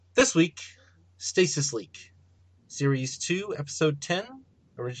This week, Stasis Leak, Series 2, Episode 10,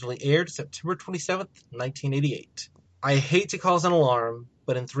 originally aired September 27th, 1988. I hate to cause an alarm,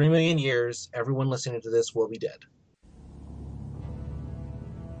 but in 3 million years, everyone listening to this will be dead.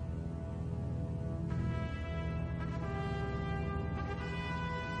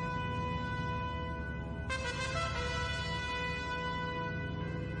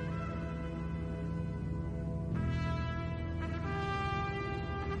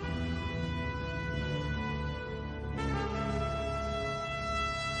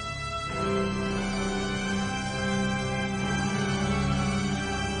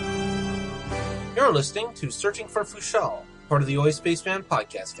 You're listening to Searching for Fushal, part of the Oi Spaceman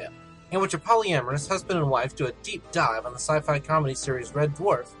podcast family, in which a polyamorous husband and wife do a deep dive on the sci-fi comedy series Red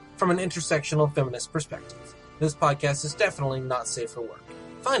Dwarf from an intersectional feminist perspective. This podcast is definitely not safe for work.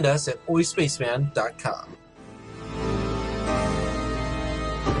 Find us at oispaceman.com.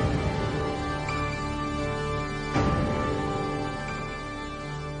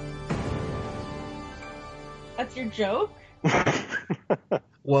 That's your joke?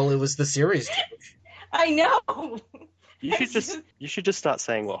 Well, it was the series joke. I know. You should just start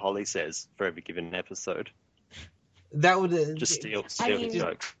saying what Holly says for every given episode. That would Just steal his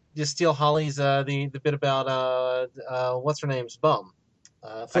jokes. Just steal Holly's the bit about what's her name's bum.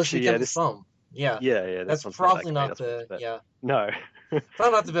 Felicity Kendall's bum. Yeah. Yeah. That's probably not the No.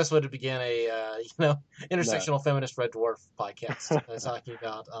 Probably not the best way to begin a intersectional feminist Red Dwarf podcast. Talking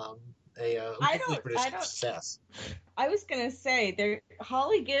about a British success. I was gonna say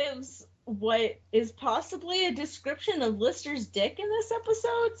Holly gives what is possibly a description of Lister's dick in this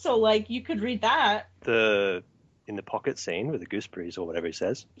episode, so like you could read that. In the pocket scene with the gooseberries or whatever he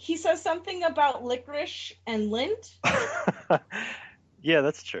says. He says something about licorice and lint. Yeah,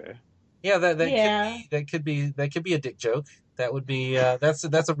 that's true. Yeah, that could be a dick joke. That would be that's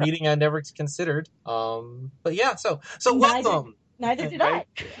a reading I never considered. But yeah, so welcome. Neither did I.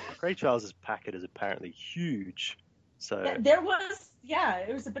 Craig Charles's packet is apparently huge. So it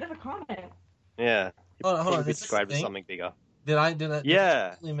was a bit of a comment. Yeah. Hold on. Described as something bigger. Did I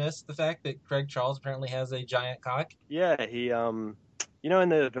Yeah. totally miss the fact that Craig Charles apparently has a giant cock? Yeah, he in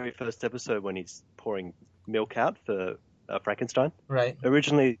the very first episode when he's pouring milk out for Frankenstein. Right.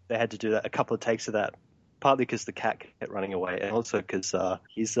 Originally, they had to do that, a couple of takes of that, partly because the cat kept running away, and also because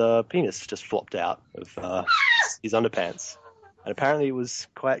his penis just flopped out of his underpants. And apparently it was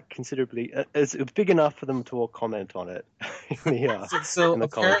quite considerably... it was big enough for them to all comment on it in the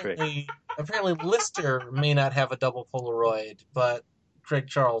commentary. Apparently Lister may not have a double Polaroid, but Craig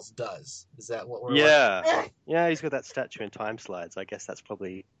Charles does. Is that what we're like? Yeah, he's got that statue in time slides. I guess that's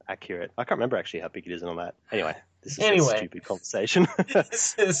probably accurate. I can't remember actually how big it is and all that. Anyway, this is a stupid conversation.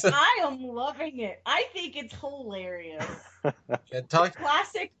 I am loving it. I think it's hilarious.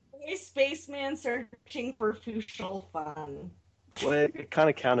 Classic spaceman searching for Fushal fun. Well, it kind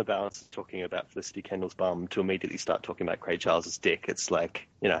of counterbalances talking about Felicity Kendall's bum to immediately start talking about Craig Charles's dick. It's like,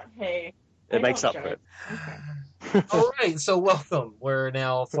 hey, it makes up for it. Okay. All right, so welcome. We're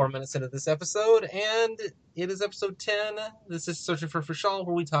now 4 minutes into this episode, and it is episode 10. This is Searching for Fushal,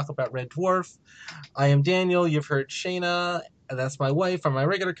 where we talk about Red Dwarf. I am Daniel. You've heard Shayna. That's my wife. I'm my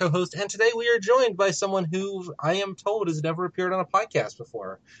regular co-host, and today we are joined by someone who I am told has never appeared on a podcast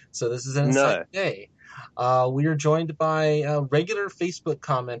before. So this is an exciting day. We are joined by a regular Facebook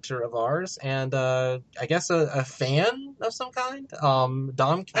commenter of ours, and I guess a fan of some kind,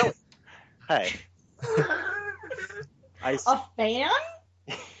 Dom Kelly. Hey. A fan?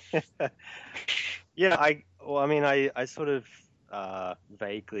 Yeah, I sort of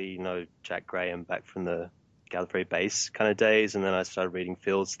vaguely know Jack Graham back from the Gallifrey base kind of days, and then I started reading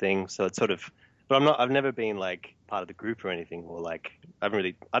Phil's thing, so it's sort of, but I've never been like part of the group or anything, or like I don't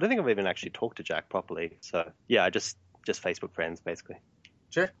think I've even actually talked to Jack properly, so yeah, just Facebook friends basically.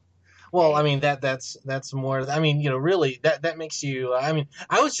 Sure. Well, I mean, that's more, I mean, really, that makes you, I mean,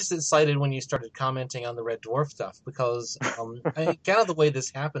 I was just excited when you started commenting on the Red Dwarf stuff, because kind of the way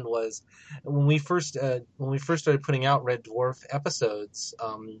this happened was when we first started putting out Red Dwarf episodes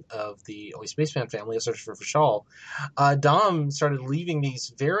of the Oi Spaceman family, of Search for Fushal, Dom started leaving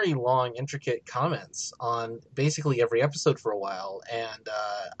these very long, intricate comments on basically every episode for a while, and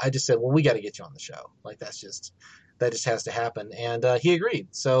I just said, well, we got to get you on the show. Like, that just has to happen, and he agreed.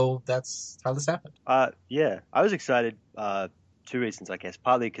 So that's how this happened. Yeah, I was excited. 2 reasons, I guess.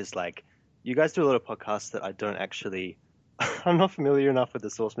 Partly because like you guys do a lot of podcasts that I don't actually. I'm not familiar enough with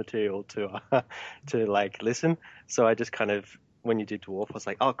the source material to like listen. So I just kind of, when you did Dwarf, I was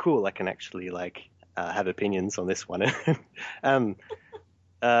like, oh cool, I can actually like have opinions on this one. And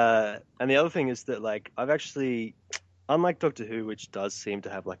the other thing is that like I've actually unlike Doctor Who, which does seem to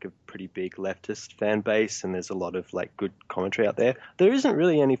have like a pretty big leftist fan base, and there's a lot of like good commentary out there, there isn't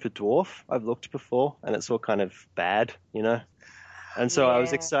really any for Dwarf. I've looked before, and it's all kind of bad, you know. And so I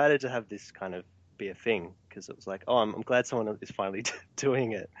was Yeah. excited to have this kind of be a thing because it was like, oh, I'm glad someone is finally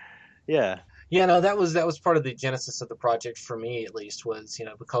doing it. Yeah, Yeah, no, that was part of the genesis of the project for me, at least, was,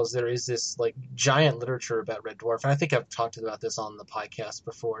 because there is this like giant literature about Red Dwarf, and I think I've talked about this on the podcast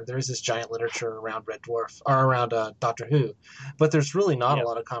before. There is this giant literature around Red Dwarf, or around Doctor Who, but there's really not a yeah,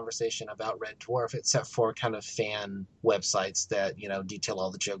 lot of conversation about Red Dwarf, except for kind of fan websites that detail all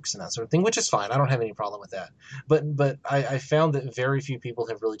the jokes and that sort of thing, which is fine. I don't have any problem with that. But I found that very few people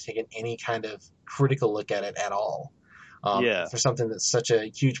have really taken any kind of critical look at it at all. yeah, For something that's such a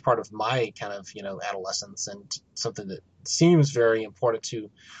huge part of my kind of adolescence, and something that seems very important to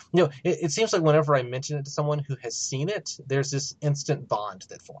it seems like whenever I mention it to someone who has seen it, there's this instant bond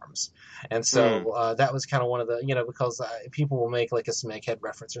that forms. And mm, so that was kind of one of the because people will make like a Smeghead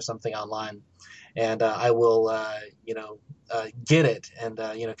reference or something online, and I will get it, and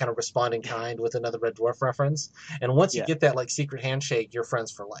kind of respond in kind with another Red Dwarf reference. And once you yeah. get that like secret handshake, you're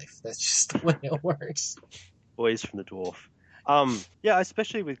friends for life. That's just the way it works. Boys from the Dwarf. Yeah,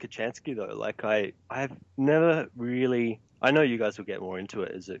 especially with Kachansky though. Like I've never really. I know you guys will get more into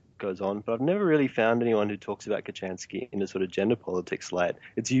it as it goes on, but I've never really found anyone who talks about Kachansky in a sort of gender politics light.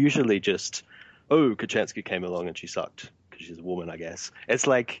 It's usually just, oh, Kachansky came along and she sucked because she's a woman, I guess. It's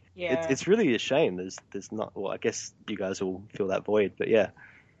like Yeah. it's really a shame. There's not. Well, I guess you guys will fill that void, but yeah.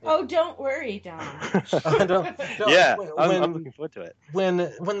 Oh, don't worry, Dom. Yeah, I'm when looking forward to it. when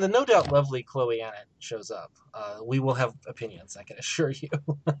the no doubt lovely Chloe Annett shows up, we will have opinions, I can assure you.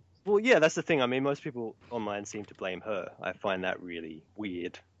 Well, yeah, that's the thing. I mean, most people online seem to blame her. I find that really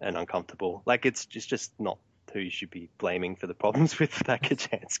weird and uncomfortable. Like, it's just not who you should be blaming for the problems with that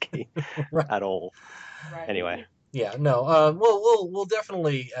Kachansky Right. at all. Right. Anyway, Yeah, no. We'll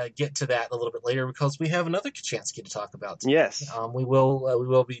definitely get to that a little bit later, because we have another Kachansky to talk about today. yes. We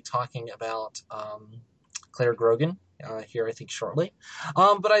will be talking about Claire Grogan here, I think, shortly.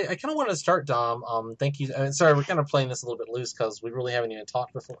 But I kind of wanted to start, Dom. Thank you. Sorry, we're kind of playing this a little bit loose because we really haven't even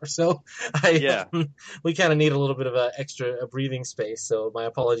talked before. So Yeah. we kind of need a little bit of a extra breathing space. So my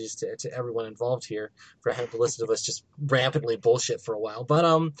apologies to everyone involved here for having to listen to us just rampantly bullshit for a while. But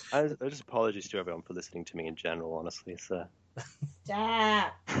I just apologies to everyone for listening to me in general, honestly. So.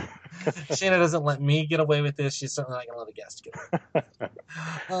 Stop. Shanna doesn't let me get away with this. She's certainly not going to let a guest get away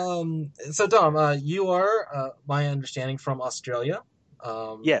with it. So, Dom, you are, my understanding, from Australia.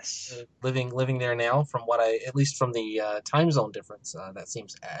 Yes. Living there now, from what at least from the time zone difference, that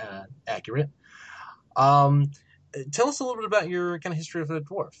seems accurate. Tell us a little bit about your kind of history of the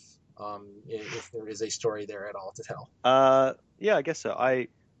dwarf, if there is a story there at all to tell. Yeah, I guess so. I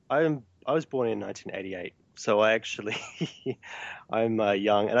was born in 1988, so I actually I'm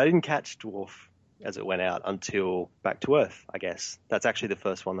young, and I didn't catch Dwarf as it went out until Back to Earth. I guess that's actually the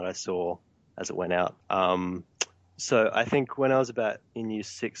first one that I saw as it went out. So I think when I was about in year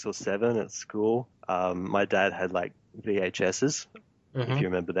 6 or 7 at school, my dad had like VHSs, if you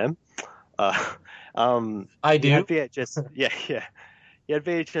remember them. I He had do. VHS, yeah. He had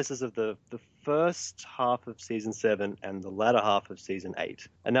VHSs of the first half of season 7 and the latter half of season 8.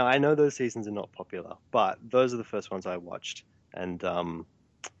 And now I know those seasons are not popular, but those are the first ones I watched, and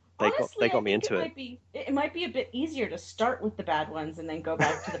Honestly, they got I me think into it might be a bit easier to start with the bad ones and then go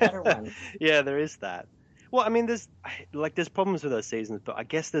back to the better ones. Yeah, there is that. Well, I mean, there's problems with those seasons, but I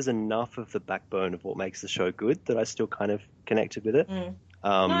guess there's enough of the backbone of what makes the show good that I still kind of connected with it. No,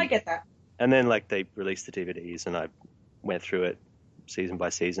 I get that. And then like they released the DVDs, and I went through it season by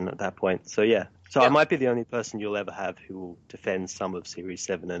season at that point. So yeah. So Yeah. I might be the only person you'll ever have who will defend some of series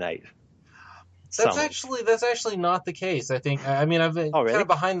 7 and 8. That's actually not the case. I mean, I've been Oh, really? kind of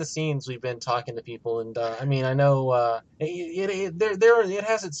behind the scenes. We've been talking to people, and I mean, I know it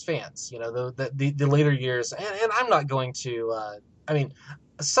has its fans. The later years, and I'm not going to. I mean,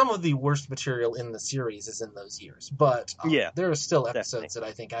 some of the worst material in the series is in those years, but Yeah, there are still definitely. episodes that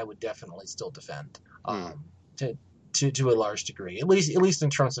I think I would definitely still defend to a large degree, at least in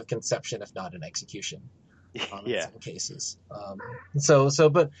terms of conception, if not in execution. In Yeah. some cases.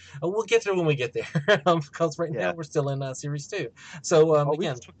 But we'll get there when we get there, because right now we're still in series 2. So We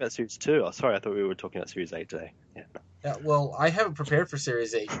again, just talked about series 2. Oh, sorry, I thought we were talking about series 8 today. Yeah. well, I haven't prepared for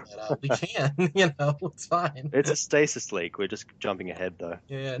series 8, but we can. It's fine. It's a Stasis leak. We're just jumping ahead though.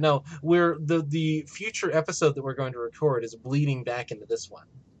 Yeah, no, we're the future episode that we're going to record is bleeding back into this one.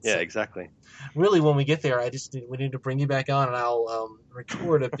 Yeah, So, exactly. really, when we get there, we need to bring you back on, and I'll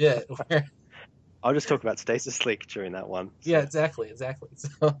record a bit where. I'll just talk about Stasis leak during that one. So. Yeah, exactly.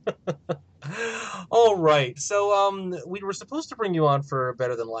 So, All right. So we were supposed to bring you on for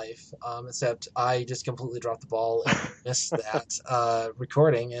Better Than Life, except I just completely dropped the ball and missed that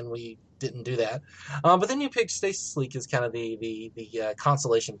recording, and we didn't do that. But then you picked Stasis Leak as kind of the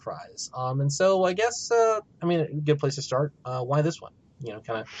consolation prize. And so I guess I mean, a good place to start. Why this one?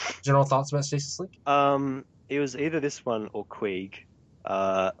 Kind of general thoughts about Stasis Leak. It was either this one or Queeg.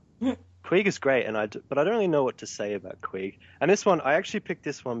 Queeg is great, but I don't really know what to say about Queeg. And this one, I actually picked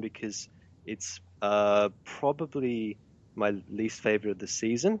this one because it's probably my least favorite of the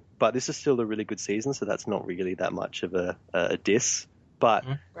season. But this is still a really good season, so that's not really that much of a diss. But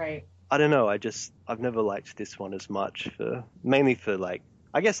Right. I don't know. I've never liked this one as much mainly for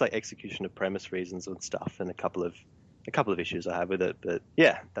I guess execution of premise reasons and stuff, and a couple of issues I have with it. But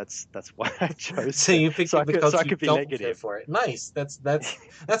yeah, that's why I chose. So you picked it because I you could be don't negative care for it. Nice. That's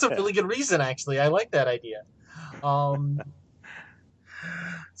a really good reason, actually. I like that idea.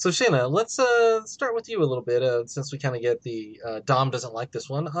 So Shayna, let's start with you a little bit, since we kind of get the Dom doesn't like this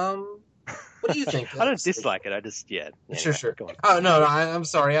one. What do you think? I don't dislike it. I just Sure. Go on. Oh no, I'm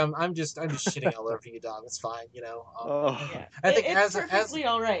sorry. I'm just shitting all over you, Dom. It's fine. Yeah. I think It's perfectly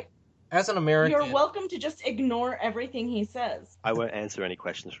all right. as an American, You're welcome to just ignore everything he says. I won't answer any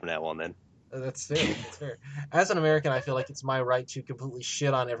questions from now on. Then that's fair. That's fair. As an American, I feel like it's my right to completely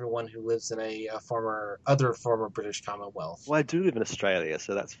shit on everyone who lives in a former British Commonwealth. well, I do live in Australia,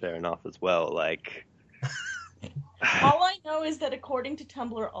 so that's fair enough as well. All I know is that according to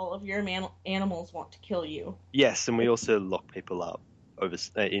Tumblr, all of your animals want to kill you. Yes, and we also lock people up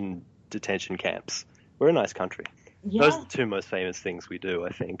in detention camps. We're a nice country. Yeah. Those are the two most famous things we do,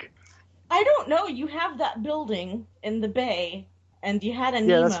 I think. I don't know. You have that building in the bay, and you had a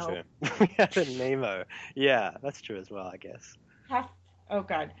Yeah, Nemo. that's true. We had a Nemo. Yeah, that's true as well, I guess. Oh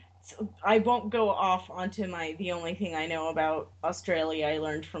God. So I won't go off onto the only thing I know about Australia I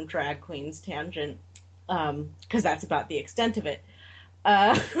learned from Drag Queens tangent, because that's about the extent of it.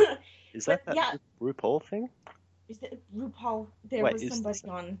 Is that RuPaul thing? Is it RuPaul? There was somebody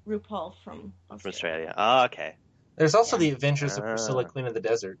on RuPaul from Australia. Ah, okay. There's also the Adventures of Priscilla, Queen of the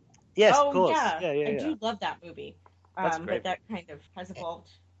Desert. Yes, of course. Yeah. Yeah. I do love that movie. That's great. But that kind of has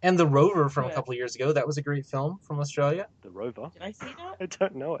evolved. And The Rover from a couple of years ago. That was a great film from Australia. The Rover? Did I see that? I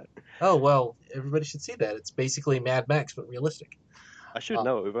don't know it. Oh, well, everybody should see that. It's basically Mad Max, but realistic. I should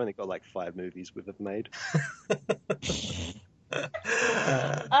know it. We've only got 5 movies we've made.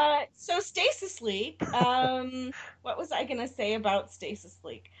 So Stasis Leak. What was I gonna say about Stasis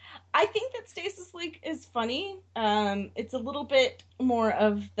Leak? I think that Stasis Leak is funny. It's a little bit more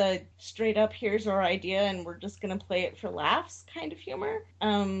of the straight up here's our idea and we're just gonna play it for laughs kind of humor.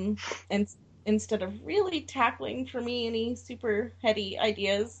 And instead of really tackling for me any super heady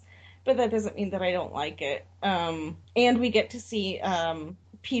ideas. But that doesn't mean that I don't like it. And we get to see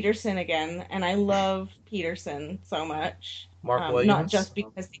Peterson again, and I love Peterson so much. Mark Williams. Not just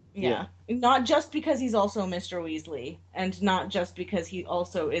because he's also Mr. Weasley, and not just because he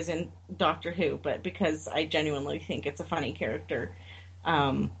also is in Doctor Who, but because I genuinely think it's a funny character,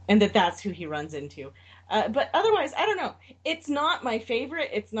 and that's who he runs into. But otherwise, I don't know. It's not my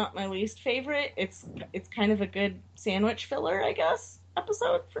favorite. It's not my least favorite. It's kind of a good sandwich filler, I guess,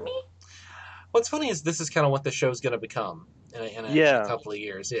 episode for me. What's funny is this is kind of what the show's going to become in a couple of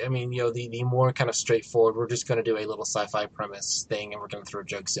years. I mean, the more kind of straightforward, we're just going to do a little sci-fi premise thing and we're going to throw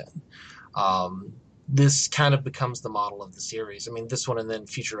jokes in. This kind of becomes the model of the series. I mean, this one and then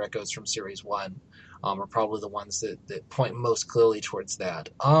future echoes from series 1 are probably the ones that point most clearly towards that.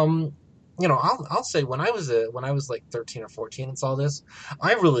 I'll say when I was like 13 or 14 and saw this,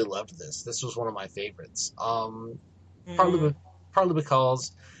 I really loved this. This was one of my favorites. Partly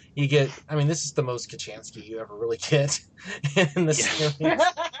because you get, I mean, this is the most Kachansky you ever really get in the series.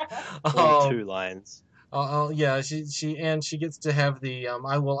 2 lines. Yeah, she gets to have the.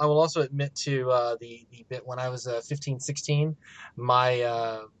 I will also admit to the bit when I was 15, 16,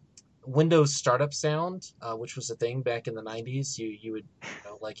 my Windows startup sound, which was a thing back in the 90s. You would,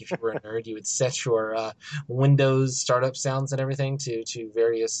 like if you were a nerd, you would set your Windows startup sounds and everything to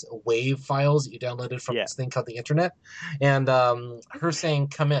various WAV files that you downloaded from this thing called the internet. And her saying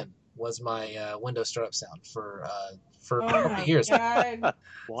 "come in" was my Windows startup sound for a couple of years. God.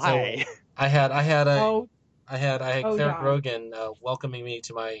 Why? So I had Claire John. Rogan welcoming me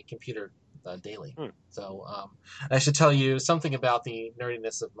to my computer daily. So I should tell you something about the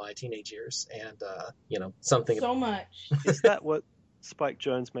nerdiness of my teenage years, and something. So much. Is that what Spike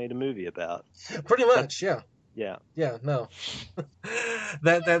Jonze made a movie about? Pretty much, yeah. Yeah. Yeah, no.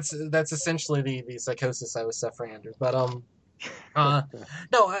 that's essentially the psychosis I was suffering under. But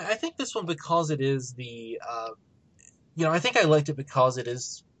no, I think this one, because it is the I think I liked it because it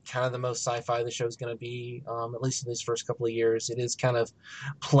is kind of the most sci-fi the show's going to be, at least in these first couple of years. It is kind of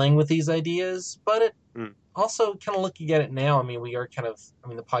playing with these ideas, but it also kind of looking at it now. I mean, we are kind of. I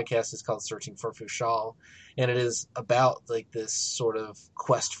mean, the podcast is called "Searching for Fushal," and it is about like this sort of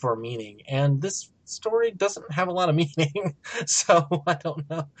quest for meaning. And this story doesn't have a lot of meaning, so I don't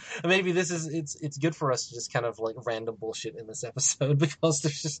know. Maybe this is it's good for us to just kind of like random bullshit in this episode because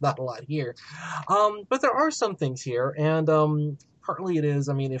there's just not a lot here. But there are some things here, and partly it is,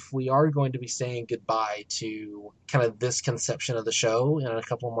 I mean, if we are going to be saying goodbye to kind of this conception of the show in a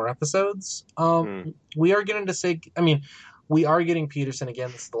couple more episodes, we are getting to say, I mean, we are getting Peterson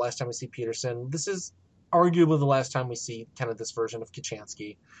again. This is the last time we see Peterson. This is arguably the last time we see kind of this version of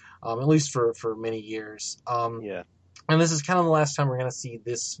Kachansky, at least for many years. Yeah. And this is kind of the last time we're going to see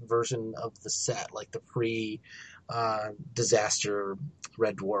this version of the set, like the pre-disaster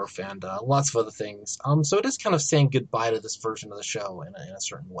Red Dwarf and lots of other things. So it is kind of saying goodbye to this version of the show in a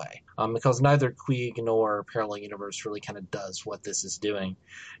certain way, because neither Queeg nor Parallel Universe really kind of does what this is doing.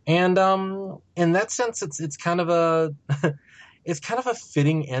 And in that sense, it's kind of a... It's kind of a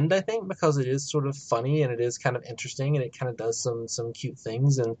fitting end, I think, because it is sort of funny and it is kind of interesting and it kind of does some cute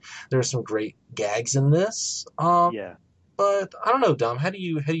things and there are some great gags in this. Yeah. But I don't know, Dom. How do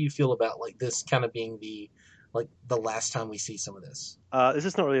you feel about like this kind of being the last time we see some of this? This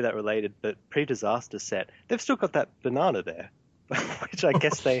is not really that related, but pre-disaster set, they've still got that banana there, which I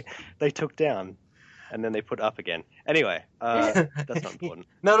guess they took down. And then they put up again. Anyway, that's not important.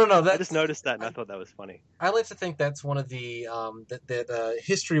 No. I just noticed that and I thought that was funny. I like to think that's one of the that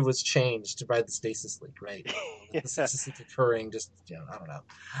history was changed by the stasis leak, right? Yeah. The stasis leak occurring, just I don't know.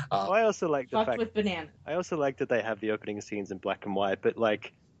 I also like the fact with banana. I also like that they have the opening scenes in black and white, but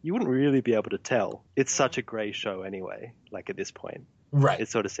like you wouldn't really be able to tell. It's such a grey show anyway. Like at this point, right? It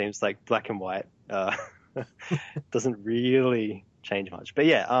sort of seems like black and white doesn't really change much. But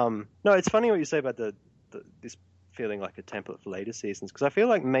yeah, no, it's funny what you say about this feeling like a template for later seasons, because I feel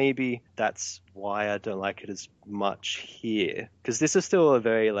like maybe that's why I don't like it as much here, because this is still a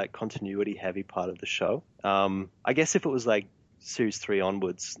very like continuity heavy part of the show. I guess if it was like series 3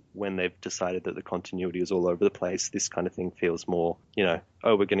 onwards, when they've decided that the continuity is all over the place, this kind of thing feels more,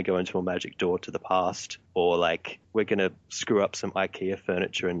 oh, we're going to go into a magic door to the past, or like we're going to screw up some IKEA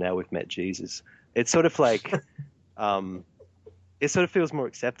furniture and now we've met Jesus. It's sort of like it sort of feels more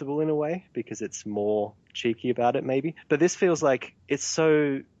acceptable in a way because it's more cheeky about it maybe. But this feels like it's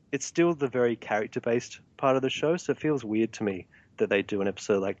still the very character-based part of the show, so it feels weird to me that they do an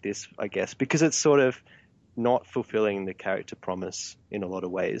episode like this, I guess, because it's sort of not fulfilling the character promise in a lot of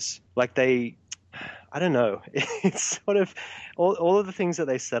ways. Like I don't know, it's sort of all of the things that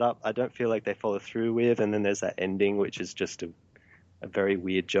they set up, I don't feel like they follow through with, and then there's that ending, which is just a very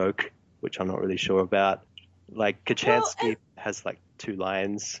weird joke, which I'm not really sure about. Like Kachansky has like 2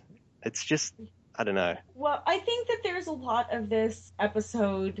 lines. It's just, I don't know. Well, I think that there's a lot of this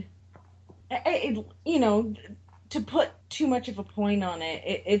episode, to put too much of a point on it,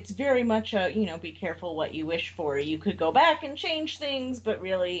 it's very much a, be careful what you wish for. You could go back and change things, but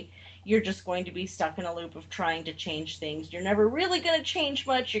really you're just going to be stuck in a loop of trying to change things. You're never really going to change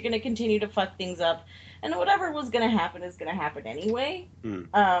much. You're going to continue to fuck things up. And whatever was going to happen is going to happen anyway.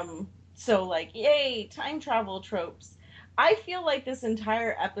 So, like, yay, time travel tropes. I feel like this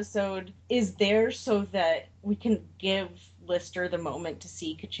entire episode is there so that we can give Lister the moment to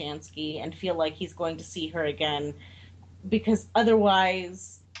see Kachansky and feel like he's going to see her again, because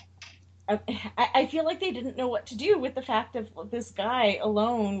otherwise I feel like they didn't know what to do with the fact of this guy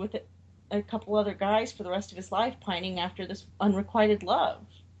alone with a couple other guys for the rest of his life pining after this unrequited love.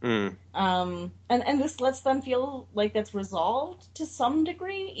 And this lets them feel like that's resolved to some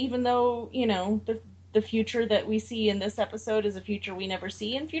degree, even though, the future that we see in this episode is a future we never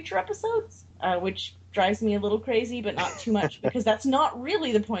see in future episodes, which drives me a little crazy, but not too much, because that's not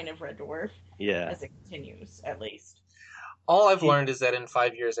really the point of Red Dwarf. Yeah. As it continues, at least. All I've learned is that in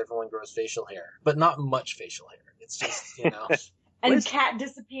 5 years, everyone grows facial hair, but not much facial hair. It's just, And Cat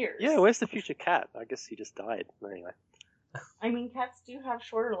disappears. Yeah, where's the future Cat? I guess he just died. Anyway. I mean, cats do have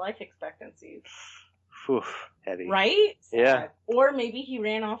shorter life expectancies. Oof, heavy. Right? Yeah. Or maybe he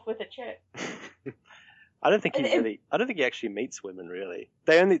ran off with a chick. I don't think he actually meets women, really.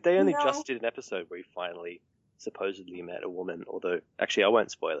 They only just did an episode where he finally supposedly met a woman, although actually I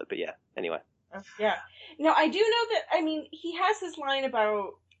won't spoil it, but yeah. Anyway. Yeah. No, I do know that, I mean, he has his line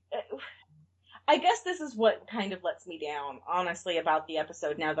about I guess this is what kind of lets me down, honestly, about the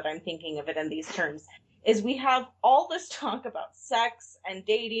episode now that I'm thinking of it in these terms, is we have all this talk about sex and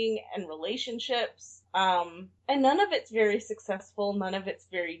dating and relationships, and none of it's very successful, none of it's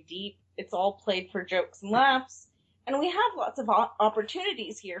very deep. It's all played for jokes and laughs. And we have lots of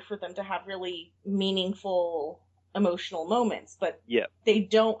opportunities here for them to have really meaningful emotional moments, but Yeah. they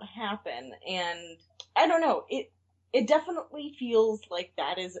don't happen. And I don't know, it definitely feels like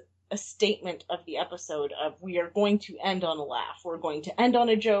that is a statement of the episode of we are going to end on a laugh, we're going to end on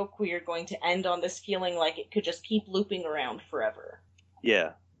a joke, we are going to end on this feeling like it could just keep looping around forever.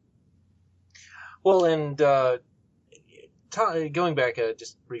 Yeah. Well, and going back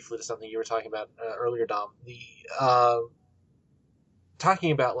just briefly to something you were talking about earlier, Dom, the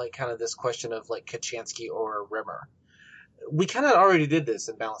talking about like kind of this question of like Kachansky or Rimmer. We kind of already did this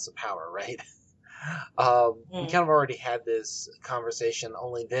in Balance of Power, right? We kind of already had this conversation,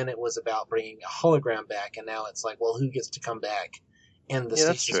 only then it was about bringing a hologram back, and now it's like, well, who gets to come back in the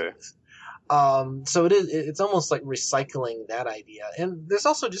Stasis booth? So it's almost like recycling that idea. And there's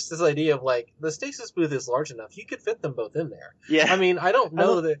also just this idea of like, the Stasis booth is large enough, you could fit them both in there. Yeah. I mean, I don't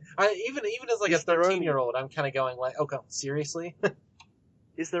know that, even as like a Is there 13-year-old, I'm kind of going like, okay, seriously?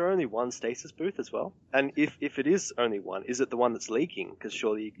 Is there only one Stasis booth as well? And if it is only one, is it the one that's leaking? Because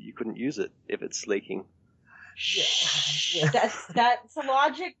surely you couldn't use it if it's leaking. Yeah. That's a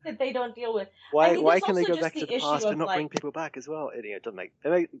logic that they don't deal with. Why can they go back to the past and not like, bring people back as well? It doesn't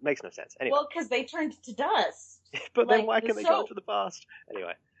makes no sense. Anyway. Well, because they turned to dust. But then why can they go to the past?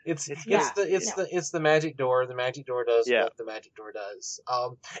 Anyway. It's the magic door. The magic door does what the magic door does.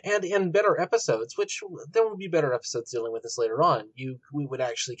 And in better episodes, which there will be better episodes dealing with this later on, we would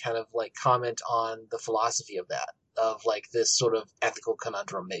actually kind of like comment on the philosophy of that, of like this sort of ethical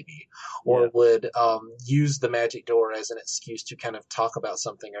conundrum maybe, or would use the magic door as an excuse to kind of talk about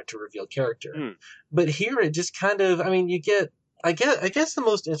something or to reveal character. But here it just kind of, I mean, you get, I guess the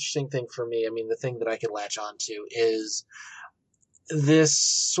most interesting thing for me, I mean, the thing that I could latch on to is this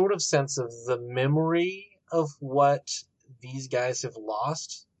sort of sense of the memory of what these guys have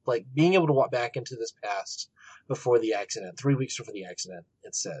lost, like being able to walk back into this past before the accident, 3 weeks before the accident,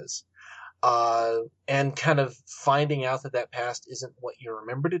 it says, and kind of finding out that past isn't what you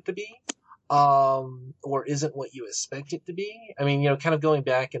remembered it to be, or isn't what you expect it to be. I mean, kind of going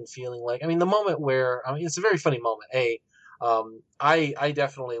back and feeling like, I mean, the moment where, I mean, it's a very funny moment. I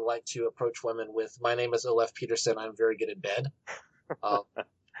definitely like to approach women with, "My name is Olaf Peterson. I'm very good at bed."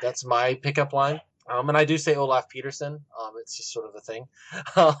 That's my pickup line. And I do say Olaf Peterson. It's just sort of a thing.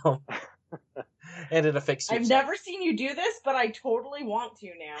 And it affects you. I've never seen you do this, but I totally want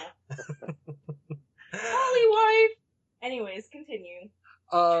to now. Holly wife! Anyways, continue.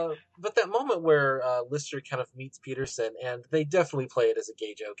 But that moment where Lister kind of meets Peterson, and they definitely play it as a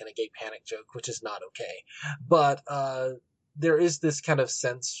gay joke and a gay panic joke, which is not okay. But there is this kind of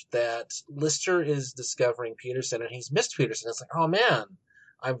sense that Lister is discovering Peterson, and he's missed Peterson. It's like, oh man,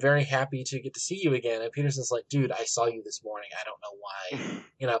 I'm very happy to get to see you again. And Peterson's like, dude, I saw you this morning. I don't know why,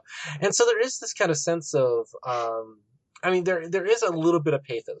 And so there is this kind of sense of, I mean, there is a little bit of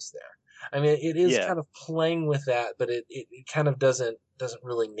pathos there. I mean, it is kind of playing with that, but it kind of doesn't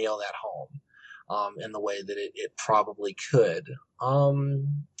really nail that home, in the way that it probably could. Shayna,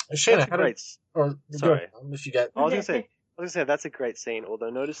 sorry, if you got, I was gonna say that's a great scene. Although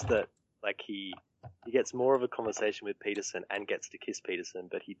notice that like he gets more of a conversation with Peterson and gets to kiss Peterson,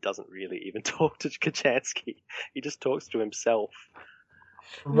 but he doesn't really even talk to Kachansky. He just talks to himself.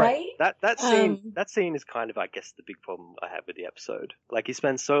 Right. That scene is kind of, I guess, the big problem I have with the episode. Like, he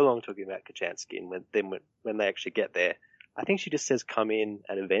spends so long talking about Kachansky, and when they actually get there, I think she just says "come in"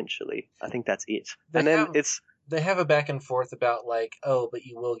 and "eventually." I think that's it. They have a back and forth about like, oh, but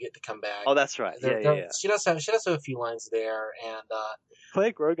you will get to come back. Oh, that's right. Yeah. She does have a few lines there, and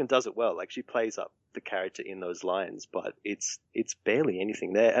Claire Grogan does it well. Like, she plays up the character in those lines, but it's barely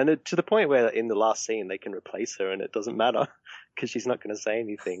anything there, and to the point where in the last scene they can replace her and it doesn't matter because she's not going to say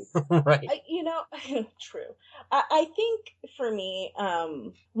anything. Right. True. I think for me,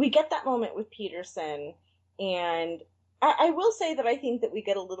 we get that moment with Peterson, and I will say that I think that we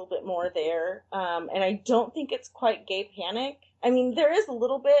get a little bit more there, and I don't think it's quite gay panic. I mean, there is a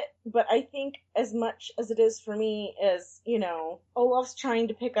little bit, but I think as much as it is for me is, Olaf's trying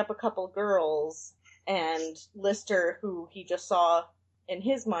to pick up a couple girls, and Lister, who he just saw in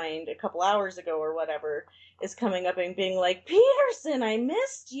his mind a couple hours ago or whatever, is coming up and being like, "Peterson, I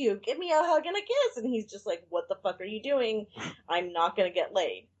missed you. Give me a hug and a kiss." And he's just like, "What the fuck are you doing? I'm not going to get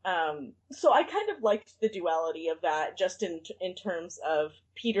laid." So I kind of liked the duality of that, just in terms of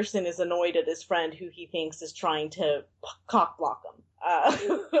Peterson is annoyed at his friend who he thinks is trying to cock block him.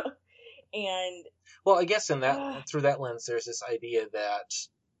 And well, I guess through that lens, there's this idea that,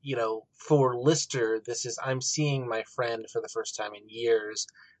 for Lister, I'm seeing my friend for the first time in years.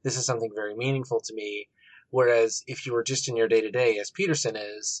 This is something very meaningful to me. Whereas if you were just in your day-to-day, as Peterson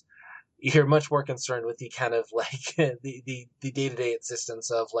is, you're much more concerned with the kind of like the day-to-day existence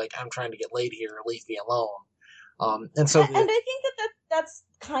of like, I'm trying to get laid here, leave me alone. And so And I think that's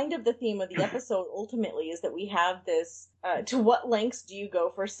kind of the theme of the episode ultimately, is that we have this, to what lengths do you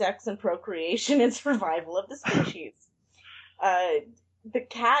go for sex and procreation and survival of the species? The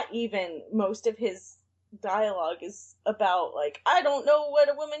cat, even, most of his dialogue is about, like, I don't know what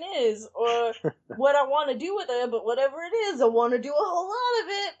a woman is, or what I want to do with her, but whatever it is, I want to do a whole lot of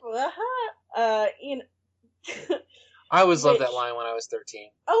it. You know, I always loved that line when I was 13.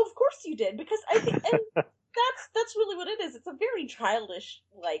 Oh, of course you did, because I think, and that's really what it is. It's a very childish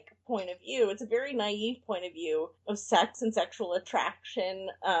like point of view. It's a very naive point of view of sex and sexual attraction,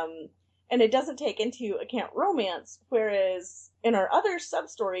 and it doesn't take into account romance. Whereas in our other sub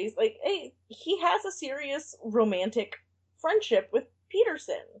stories, like, hey, he has a serious romantic friendship with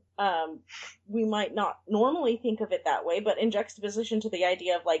Peterson. We might not normally think of it that way, but in juxtaposition to the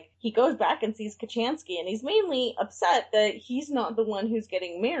idea of, like, he goes back and sees Kachansky, and he's mainly upset that he's not the one who's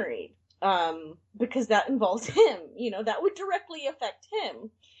getting married, because that involves him. You know, that would directly affect him.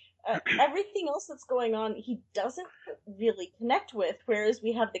 Everything else that's going on, he doesn't really connect with, whereas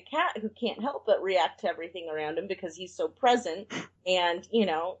we have the cat who can't help but react to everything around him because he's so present and, you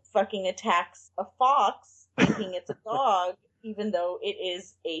know, fucking attacks a fox thinking it's a dog, even though it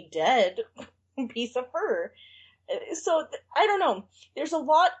is a dead piece of fur. So, I don't know. There's a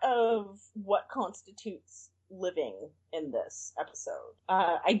lot of what constitutes living in this episode.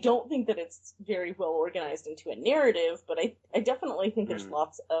 I don't think that it's very well organized into a narrative, but I definitely think there's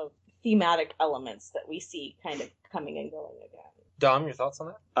lots of thematic elements that we see kind of coming and going again. Dom, your thoughts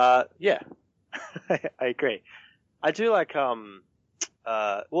on that? Yeah. I agree. I do like,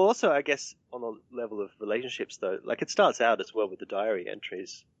 well, also, I guess, on the level of relationships, though, like, it starts out as well with the diary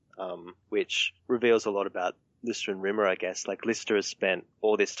entries, which reveals a lot about Lister and Rimmer, I guess. Like, Lister has spent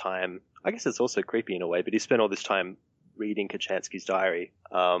all this time, I guess it's also creepy in a way, but he spent all this time reading Kachansky's diary,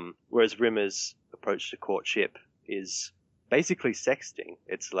 whereas Rimmer's approach to courtship is basically sexting.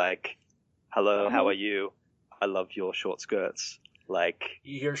 It's like, hello, how are you? I love your short skirts. Like,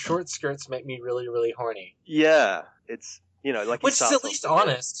 your short skirts make me really, really horny. Yeah, it's, you know, like, which is at least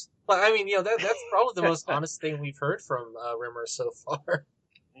honest. Like, I mean, you know, that's probably the most honest thing we've heard from Rimmer so far.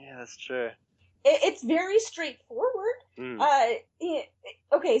 Yeah, that's true. It's very straightforward.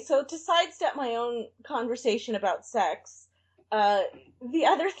 Okay, so to sidestep my own conversation about sex, the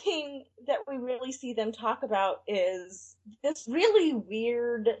other thing that we really see them talk about is this really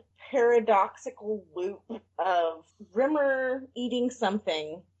weird, paradoxical loop of Rimmer eating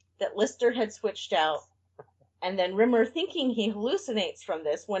something that Lister had switched out, and then Rimmer thinking he hallucinates from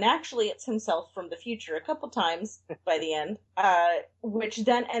this, when actually it's himself from the future a couple times by the end, which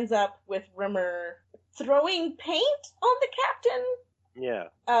then ends up with Rimmer throwing paint on the captain. Yeah.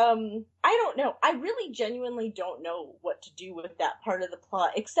 I don't know. I really genuinely don't know what to do with that part of the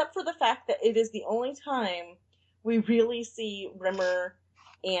plot, except for the fact that it is the only time we really see Rimmer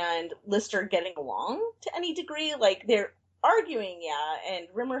and Lister getting along to any degree. Like, they're arguing, yeah, and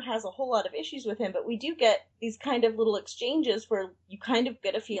Rimmer has a whole lot of issues with him, but we do get these kind of little exchanges where you kind of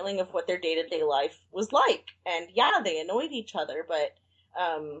get a feeling of what their day-to-day life was like. And yeah, they annoyed each other, but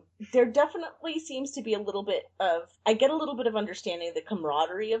there definitely seems to be a little bit of, I get a little bit of understanding of the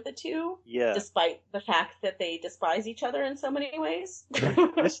camaraderie of the two, despite the fact that they despise each other in so many ways.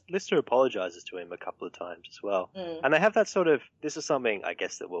 Lister apologizes to him a couple of times as well. And they have that sort of, this is something I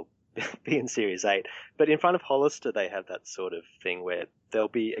guess that will be in Series 8, but in front of Hollister they have that sort of thing where they'll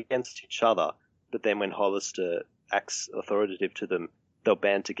be against each other, but then when Hollister acts authoritative to them, they'll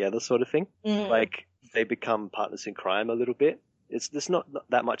band together sort of thing. Like, they become partners in crime a little bit. There's not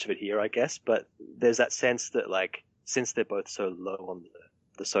that much of it here, I guess, but there's that sense that, like, since they're both so low on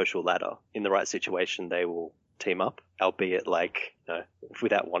the social ladder, in the right situation, they will team up, albeit, like, you know,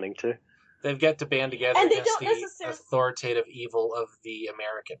 without wanting to. They've got to band together and against the authoritative evil of the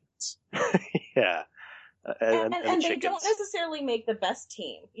Americans. Yeah. And they don't necessarily make the best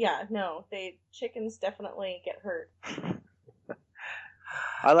team. Yeah, no, chickens definitely get hurt.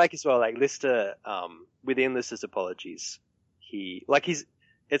 I like as well, like, Lister, within Lister's apologies,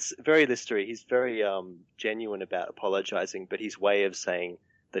 it's very Listery. He's very genuine about apologizing, but his way of saying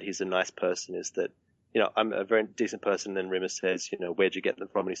that he's a nice person is that, you know, I'm a very decent person. And Rimmer says, you know, where'd you get them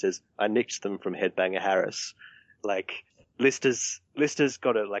from? And he says, I nicked them from Headbanger Harris. Like, Lister's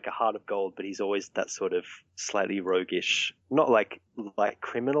got a heart of gold, but he's always that sort of slightly roguish, not like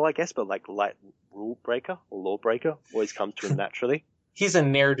criminal, I guess, but like light rule breaker or law breaker always comes to him naturally. he's a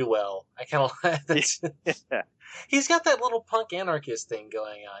ne'er-do-well. I kind of Yeah. he's got that little punk anarchist thing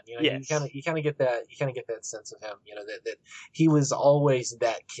going on. You know, Yes. you kind of get that sense of him. You know, that he was always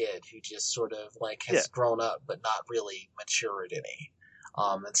that kid who just sort of like has grown up but not really matured any.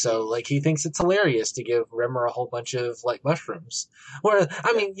 And so like he thinks it's hilarious to give Rimmer a whole bunch of like mushrooms. Where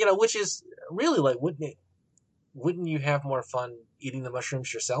I mean, you know, which is really like wouldn't you have more fun eating the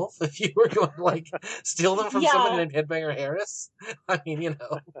mushrooms yourself if you were going to like steal them from somebody named Headbanger Harris? I mean, you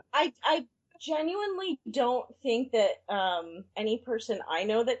know. I genuinely don't think that any person I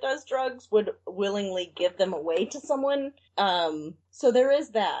know that does drugs would willingly give them away to someone. So there is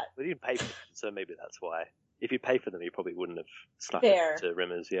that. But you pay for them, so maybe that's why. If you pay for them, you probably wouldn't have snuck Fair. it to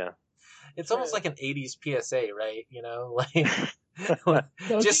Rimmers, yeah. It's almost like an 80s PSA, right? You know,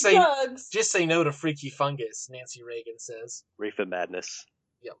 Don't just do drugs. Just say no to freaky fungus, Nancy Reagan says. Reefer madness.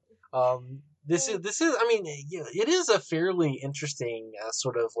 Yep. This is I mean, it is a fairly interesting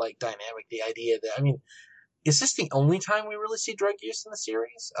sort of like dynamic, the idea that, I mean, is this the only time we really see drug use in the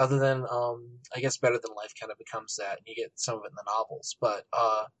series? Other than, I guess Better Than Life kind of becomes that, and you get some of it in the novels. But,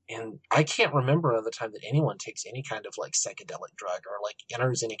 and I can't remember another time that anyone takes any kind of like psychedelic drug or like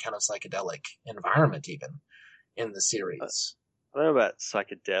enters any kind of psychedelic environment even in the series. I don't know about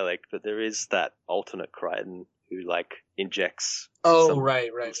psychedelic, but there is that alternate Crichton who like injects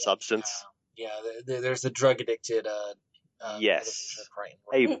right. substance. Yeah, there's the drug addicted, yes. Crichton.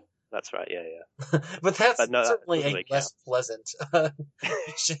 Hey, that's right. Yeah. But that's certainly really less pleasant. I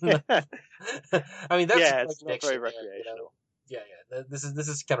mean, that's it's not very recreational. You know? Yeah. This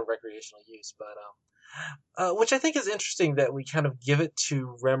is kind of recreational use, but which I think is interesting that we kind of give it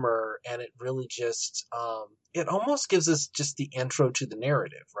to Rimmer, and it really just it almost gives us just the intro to the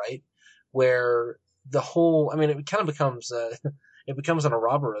narrative, right? Where the whole, I mean, it kind of becomes it becomes an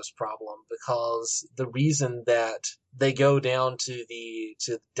Ouroboros problem, because the reason that they go down to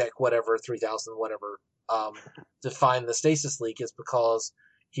deck whatever 3000 whatever to find the stasis leak is because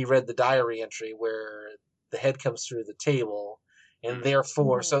he read the diary entry where the head comes through the table, and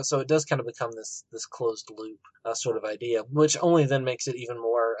therefore so it does kind of become this closed loop sort of idea, which only then makes it even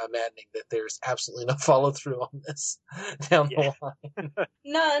more maddening that there's absolutely no follow through on this down the line.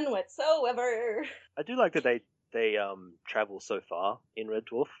 None whatsoever. I do like that they travel so far in Red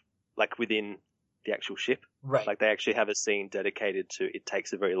Dwarf, like within the actual ship. Right. Like they actually have a scene dedicated to it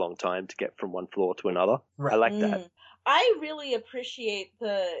takes a very long time to get from one floor to another. Right. I like that. I really appreciate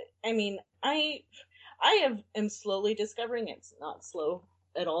I mean, I am slowly discovering it's not slow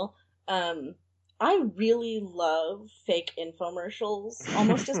at all. I really love fake infomercials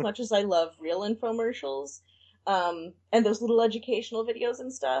almost as much as I love real infomercials. And those little educational videos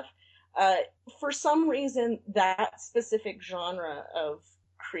and stuff. For some reason, that specific genre of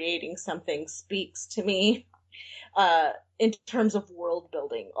creating something speaks to me in terms of world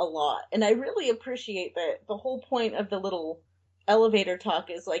building a lot. And I really appreciate that the whole point of the little elevator talk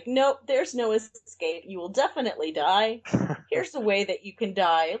is like, nope, there's no escape. You will definitely die. Here's the way that you can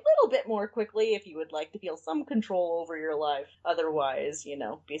die a little bit more quickly if you would like to feel some control over your life. Otherwise,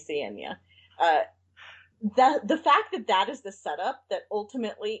 be seeing ya. The fact that is the setup, that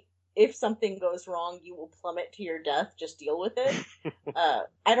ultimately, if something goes wrong, you will plummet to your death, just deal with it.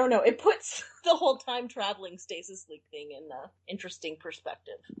 I don't know. It puts the whole time traveling stasis leak thing in interesting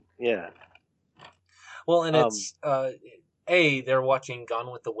perspective. Yeah. Well, and it's they're watching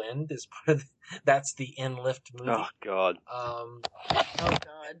Gone with the Wind is part of that's the in-lift movie. Oh God. Oh God.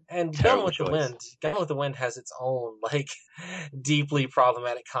 And Gone with the Wind has its own like deeply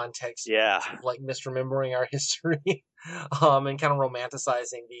problematic context. Yeah. Of, like misremembering our history, and kind of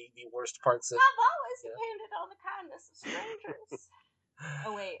romanticizing the worst parts of. I've always depended on the kindness of strangers.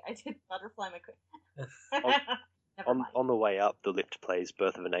 Oh wait, I did Butterfly McQueen. On the way up, the lift plays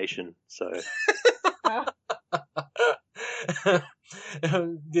Birth of a Nation, so.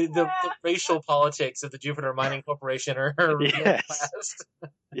 the racial politics of the Jupiter Mining Corporation are fast.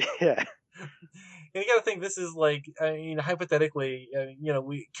 Yeah. And you got to think this is like, I mean, hypothetically,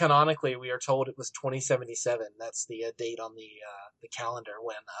 we canonically we are told it was 2077. That's the date on the calendar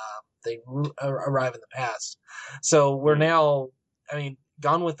when they arrive in the past. So we're now, I mean,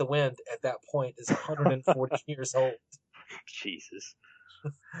 Gone with the Wind at that point is 140 years old. Jesus. I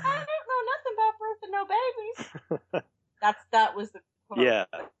don't know nothing about birth and no babies. That was the quote. Yeah.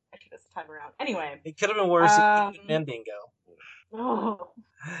 This time around. Anyway, it could have been worse. It could have been Mandingo. Oh.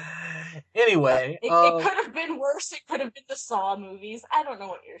 Anyway, it could have been worse. It could have been the Saw movies. I don't know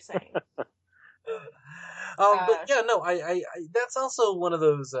what you're saying. But yeah, no, I that's also one of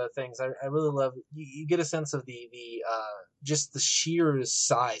those things I really love. You get a sense of the just the sheer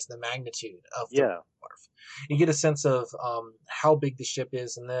size, the magnitude of the Dwarf. You get a sense of how big the ship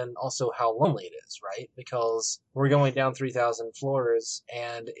is, and then also how lonely it is, right? Because we're going down 3,000 floors,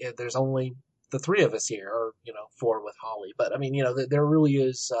 and there's only the three of us here, or four with Holly. But I mean, there really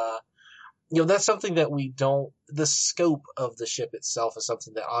is. That's something that we don't, the scope of the ship itself is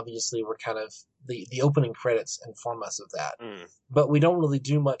something that obviously we're kind of, the opening credits inform us of that. But we don't really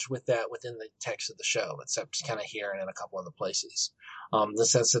do much with that within the text of the show, except kind of here and in a couple other places. The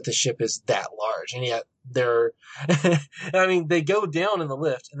sense that the ship is that large, and yet they're, I mean, they go down in the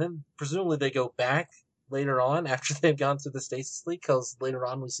lift, and then presumably they go back later on after they've gone through the stasis leak, because later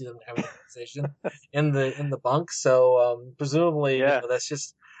on we see them having a conversation in the bunk. So presumably, that's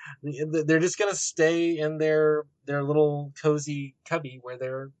just, they're just gonna stay in their little cozy cubby where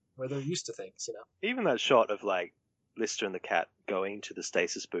they're used to things, Even that shot of like Lister and the cat going to the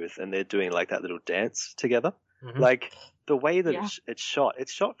stasis booth and they're doing like that little dance together. Like the way that it's shot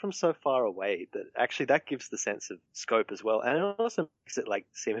from so far away that actually that gives the sense of scope as well, and it also makes it like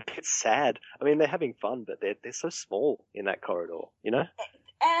seem a bit sad. I mean, they're having fun, but they're so small in that corridor,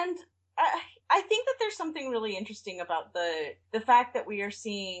 And I think that there's something really interesting about the fact that we are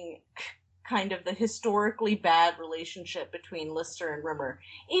seeing kind of the historically bad relationship between Lister and Rimmer,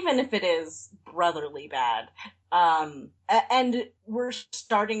 even if it is brotherly bad. And we're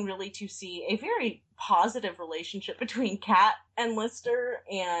starting really to see a very positive relationship between Kat and Lister,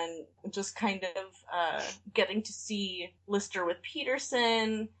 and just kind of getting to see Lister with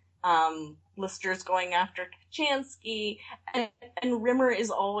Peterson. Lister's going after Kachansky, and Rimmer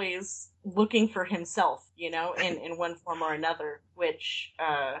is always looking for himself, in one form or another, which,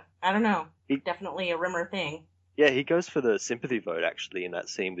 I don't know, definitely a Rimmer thing. Yeah, he goes for the sympathy vote, actually, in that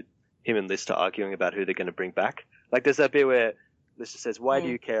scene with him and Lister arguing about who they're going to bring back. Like, there's that bit where Lister says, why do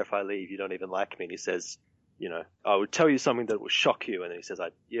you care if I leave? You don't even like me. And he says, I would tell you something that will shock you. And then he says,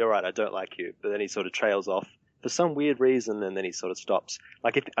 you're right, I don't like you. But then he sort of trails off for some weird reason, and then he sort of stops.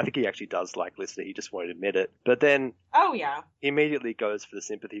 Like, I think he actually does like Lister, he just won't admit it. But then, he immediately goes for the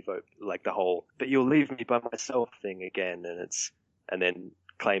sympathy vote, like the whole, but you'll leave me by myself thing again, and then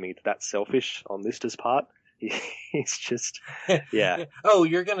claiming that's selfish on Lister's part. He's just, yeah. Oh,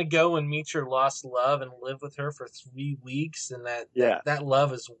 you're gonna go and meet your lost love and live with her for 3 weeks, and that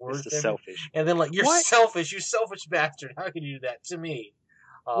love is worth it. Selfish. And then you're selfish, you selfish bastard. How can you do that to me?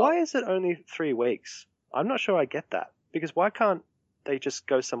 Why is it only 3 weeks? I'm not sure I get that, because why can't they just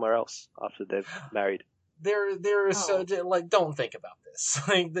go somewhere else after they've married? So don't think about this.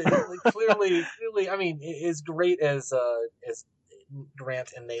 Clearly, I mean, as great as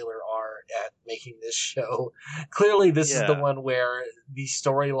Grant and Naylor are at making this show, clearly this is the one where the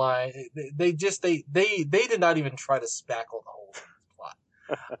storyline they did not even try to spackle the whole plot.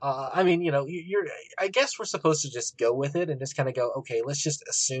 I mean, I guess we're supposed to just go with it and just kind of go, okay, let's just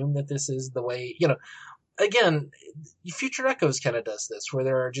assume that this is the way, Again, Future Echoes kind of does this, where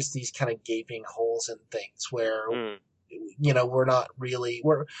there are just these kind of gaping holes in things where, we're not really,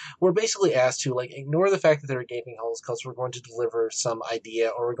 we're basically asked to ignore the fact that there are gaping holes because we're going to deliver some idea,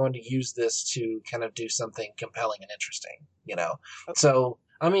 or we're going to use this to kind of do something compelling and interesting, So,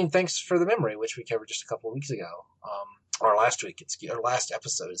 I mean, thanks for the memory, which we covered just a couple of weeks ago. Or last week, or last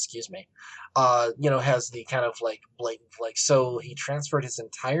episode, excuse me, has the kind of blatant, so he transferred his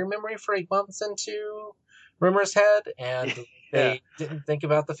entire memory for 8 months into Rimmer's head, and they didn't think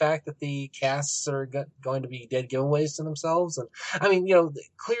about the fact that the casts are going to be dead giveaways to themselves. And I mean,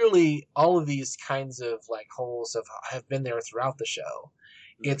 clearly all of these kinds of holes have been there throughout the show.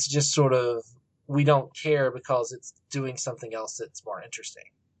 It's just sort of, we don't care because it's doing something else that's more interesting,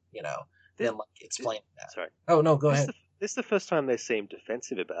 than explaining that. Sorry. Oh, no, go ahead. This is the first time they seem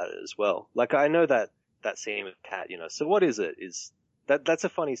defensive about it as well. I know that scene with Kat, so what is it? That's a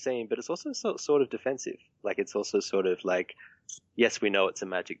funny scene, but it's also sort of defensive. It's also sort of yes, we know it's a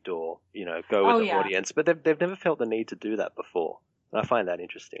magic door, go with the audience, but they've never felt the need to do that before. And I find that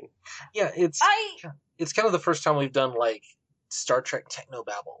interesting. Yeah, it's kind of the first time we've done Star Trek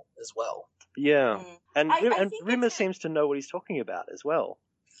technobabble as well. Yeah. And Rimmer seems to know what he's talking about as well.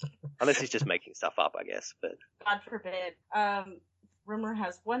 Unless he's just making stuff up, I guess. But God forbid. Rimmer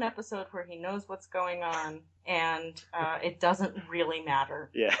has one episode where he knows what's going on, and it doesn't really matter.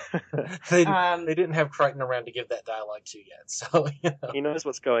 Yeah. They didn't have Crichton around to give that dialogue to yet, so he knows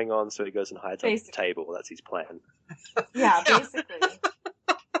what's going on, so he goes and hides on the table. That's his plan. Yeah, basically.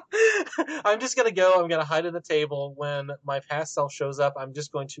 I'm just going to go, I'm going to hide in the table. When my past self shows up, I'm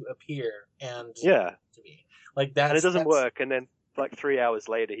just going to appear and to me. And it doesn't work, and then like 3 hours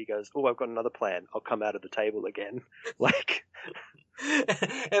later, he goes, "Oh, I've got another plan. I'll come out of the table again." Like,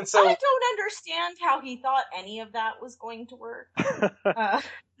 And so I don't understand how he thought any of that was going to work.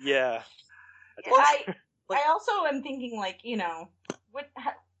 yeah. I also am thinking, like,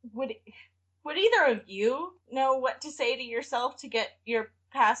 would would either of you know what to say to yourself to get your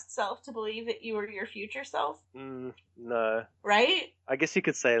past self to believe that you were your future self? No. Right? I guess you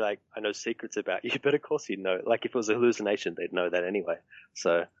could say, like, I know secrets about you, but of course you'd know. Like, if it was a hallucination, they'd know that anyway.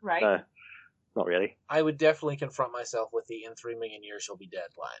 So, Right. no, not really. I would definitely confront myself with the "in 3 million years you'll be dead"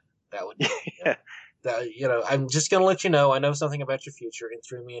 line. That would be, Yeah. I'm just going to let you know, I know something about your future. In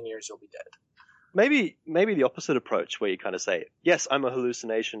 3 million years you'll be dead. Maybe the opposite approach, where you kind of say, "Yes, I'm a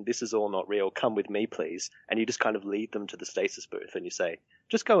hallucination. This is all not real. Come with me, please." And you just kind of lead them to the stasis booth, and you say,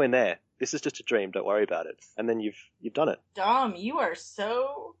 "Just go in there. This is just a dream. Don't worry about it." And then you've done it. Dom, you are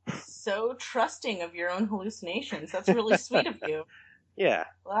so trusting of your own hallucinations. That's really sweet of you. Yeah.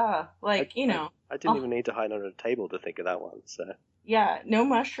 Wow. Like, I didn't even need to hide under a table to think of that one. So. Yeah, no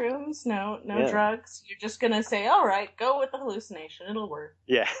mushrooms, no drugs. You're just gonna say, all right, go with the hallucination. It'll work.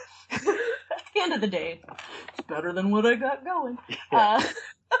 Yeah. At the end of the day, it's better than what I got going. Yeah.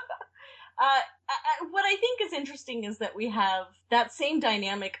 What I think is interesting is that we have that same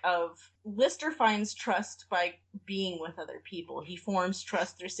dynamic of Lister finds trust by being with other people. He forms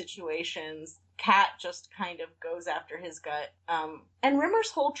trust through situations. Cat just kind of goes after his gut. And Rimmer's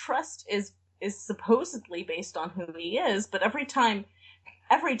whole trust is supposedly based on who he is, but every time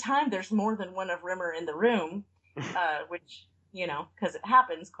there's more than one of Rimmer in the room, which, because it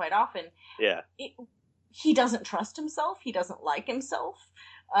happens quite often. Yeah. He doesn't trust himself. He doesn't like himself.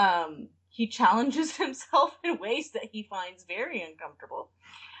 He challenges himself in ways that he finds very uncomfortable.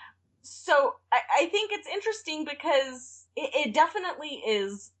 So I think it's interesting because it definitely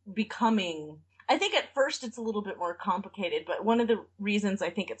is becoming... I think at first it's a little bit more complicated, but one of the reasons I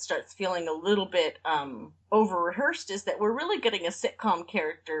think it starts feeling a little bit over-rehearsed is that we're really getting a sitcom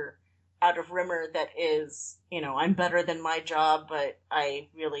character out of Rimmer that is, I'm better than my job, but I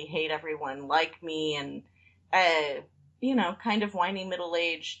really hate everyone like me, and, kind of whiny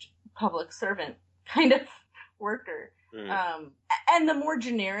middle-aged public servant kind of worker. And the more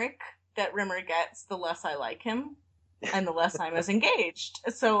generic that Rimmer gets, the less I like him. And the less I'm as engaged.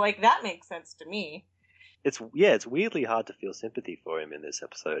 So, like, that makes sense to me. It's weirdly hard to feel sympathy for him in this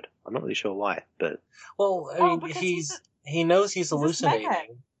episode. I'm not really sure why, but... Well, I mean, he knows he's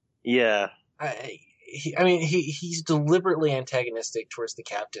hallucinating. Yeah. He's deliberately antagonistic towards the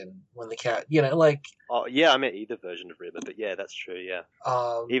captain when the cat, Oh, yeah, I meant either version of Rimmer, but yeah, that's true, yeah.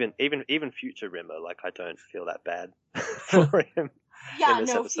 Even future Rimmer, like, I don't feel that bad for him. Yeah,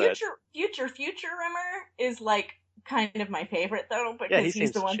 no, future Rimmer is, like, kind of my favorite, though, because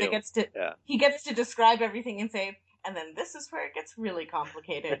he's the one that gets to describe everything and say, and then this is where it gets really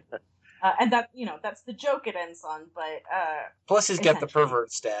complicated. And that, that's the joke it ends on, but... Plus he's got the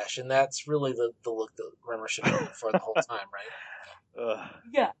pervert stash, and that's really the look that Rimmer should be for the whole time, right?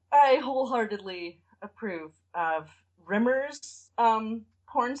 Yeah, I wholeheartedly approve of Rimmer's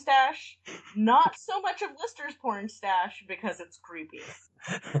porn stash. Not so much of Lister's porn stash, because it's creepy.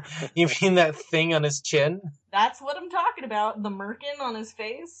 You mean that thing on his chin? That's what I'm talking about. The merkin on his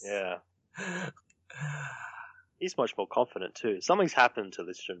face. Yeah. He's much more confident too. Something's happened to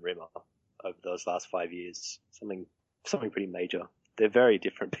Lister and Rimmer over those last 5 years. Something pretty major. They're very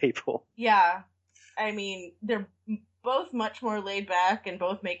different people. Yeah. I mean, they're both much more laid back and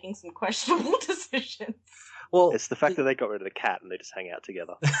both making some questionable decisions. Well, it's the fact that they got rid of the cat and they just hang out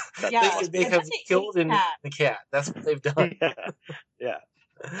together. They have killed the cat. That's what they've done. Yeah.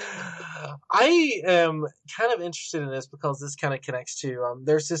 I am kind of interested in this because this kind of connects to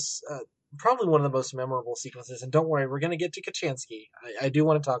there's this probably one of the most memorable sequences, and don't worry, we're going to get to Kachansky. I do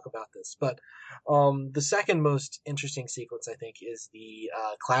want to talk about this, but the second most interesting sequence, I think, is the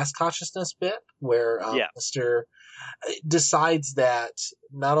class consciousness bit, where Mr. decides that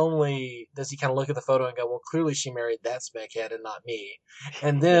not only does he kind of look at the photo and go, well, clearly she married that speckhead and not me,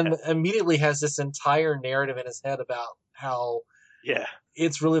 and then immediately has this entire narrative in his head about how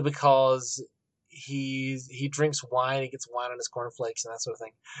it's really because he drinks wine, he gets wine on his cornflakes and that sort of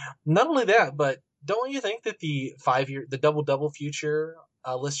thing. Not only that, but don't you think that the double future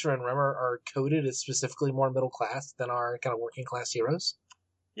Lister and Rimmer are coded as specifically more middle class than our kind of working class heroes?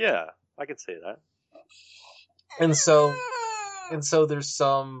 Yeah, I can see that. And so there's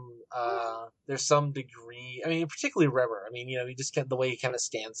some degree. I mean, particularly Rimmer. I mean, he just the way he kind of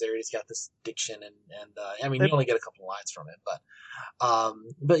stands there. He's got this diction, and I mean, you only get a couple lines from it, but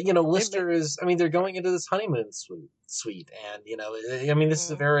Lister is. I mean, they're going into this honeymoon suite, and I mean, this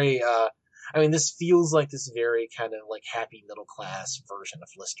is a very. I mean, this feels like this very kind of like happy middle class version of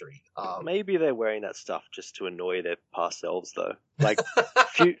Listery. Maybe they're wearing that stuff just to annoy their past selves, though. Like,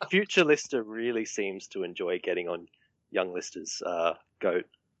 future Lister really seems to enjoy getting on young Lister's goat.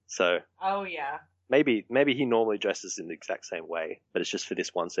 So Oh yeah, maybe he normally dresses in the exact same way, but it's just for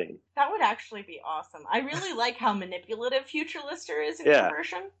this one scene. that would actually be awesome. I really like how manipulative Future Lister is in Yeah.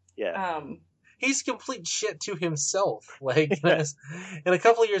 Conversion. Yeah. He's complete shit to himself. Like, in a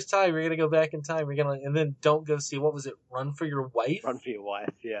couple of years' time, you're gonna go back in time. And then don't go see, what was it? Run for Your Wife? Run for Your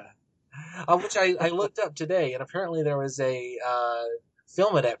Wife, yeah. Which I looked up today, and apparently there was a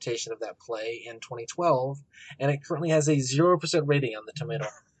film adaptation of that play in 2012, and it currently has a 0% rating on the tomato.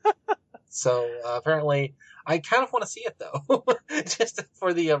 So apparently, I kind of want to see it though, just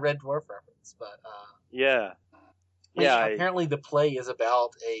for the Red Dwarf reference. But yeah. Apparently, the play is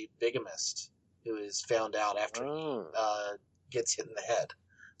about a bigamist who is found out after he gets hit in the head.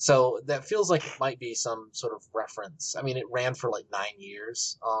 So that feels like it might be some sort of reference. I mean, it ran for like 9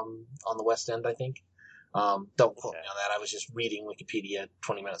 years on the West End, I think. Don't quote me on that. I was just reading Wikipedia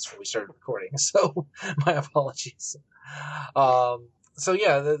 20 minutes before we started recording, so my apologies. So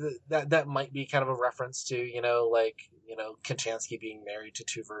yeah, that might be kind of a reference to, Kachansky being married to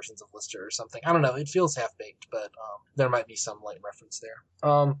two versions of Lister or something. I don't know. It feels half-baked, but there might be some light reference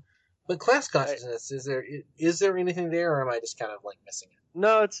there. But class consciousness, is there anything there, or am I just kind of like missing it?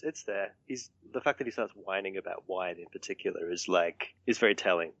 No, it's there. The fact that he starts whining about wine in particular is very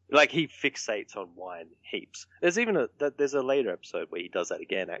telling. Like, he fixates on wine heaps. There's even there's a later episode where he does that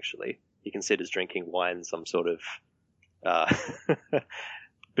again. Actually, he considers drinking wine some sort of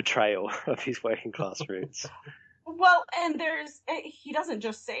betrayal of his working class roots. Well, and he doesn't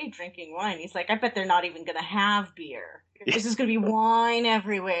just say drinking wine. He's like, I bet they're not even going to have beer. This is going to be wine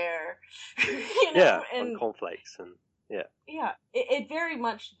everywhere. And cornflakes and yeah. Yeah, it very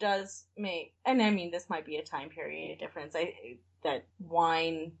much does make, and I mean, this might be a time period difference. That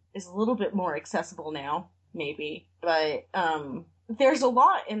wine is a little bit more accessible now, maybe, but there's a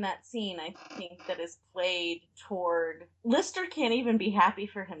lot in that scene, I think, that is played toward Lister can't even be happy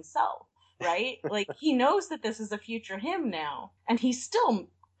for himself, right? Like, he knows that this is a future him now, and he's still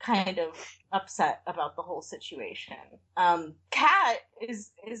kind of upset about the whole situation. Kat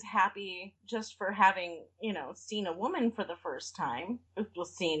is happy just for having, seen a woman for the first time.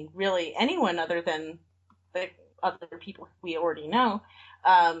 Was seen really anyone other than the other people we already know.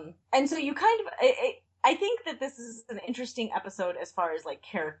 And so you kind of, I think that this is an interesting episode as far as like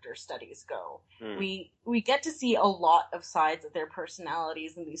character studies go. We get to see a lot of sides of their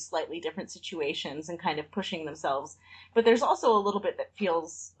personalities in these slightly different situations and kind of pushing themselves. But there's also a little bit that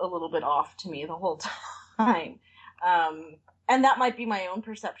feels a little bit off to me the whole time. And that might be my own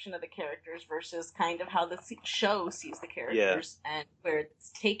perception of the characters versus kind of how the show sees the characters and where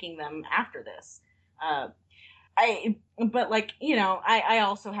it's taking them after this. I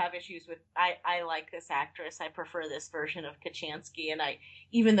also have issues with, I like this actress. I prefer this version of Kachansky, and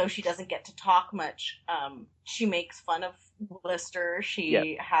even though she doesn't get to talk much, she makes fun of Lister.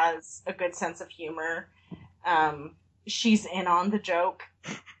 She has a good sense of humor. She's in on the joke.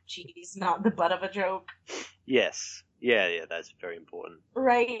 She's not the butt of a joke. Yes. Yeah, that's very important.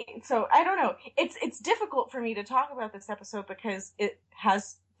 Right. So I don't know. It's difficult for me to talk about this episode because it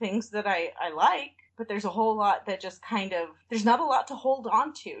has things that I like. But there's a whole lot that just kind of, there's not a lot to hold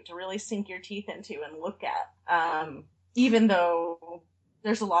on to really sink your teeth into and look at, even though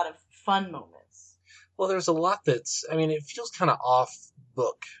there's a lot of fun moments. Well, there's a lot it feels kind of off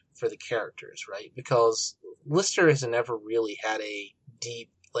book for the characters, right? Because Lister has never really had a deep,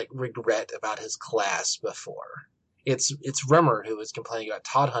 regret about his class before. It's Rimmer who is complaining about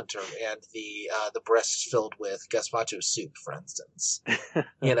Todd Hunter and the breasts filled with gazpacho soup, for instance.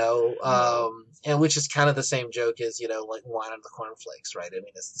 And which is kind of the same joke as wine on the cornflakes, right? I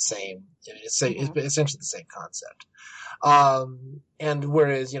mean, it's the same. It's essentially the same concept. And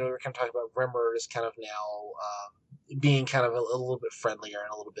whereas we're kind of talking about Rimmer is kind of now being kind of a little bit friendlier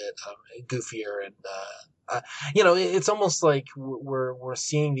and a little bit goofier and. It's almost like we're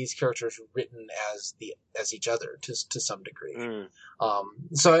seeing these characters written as each other to some degree.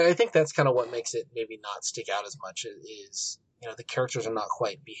 So I think that's kind of what makes it maybe not stick out as much is the characters are not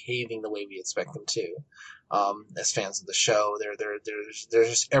quite behaving the way we expect them to. As fans of the show, they're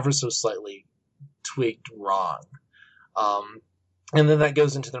just ever so slightly tweaked wrong. And then that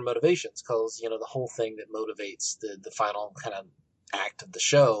goes into their motivations because the whole thing that motivates the final kind of act of the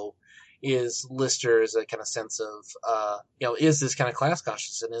show is Lister's a kind of sense of, is this kind of class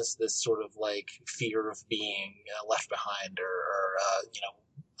conscious and is this sort of fear of being left behind or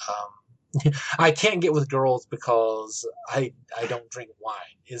I can't get with girls because I don't drink wine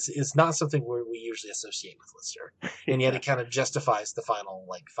is not something we usually associate with Lister, and yet it kind of justifies the final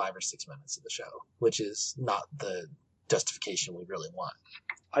like 5 or 6 minutes of the show, which is not the justification we really want.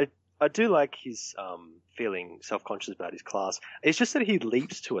 I do like his feeling self-conscious about his class. It's just that he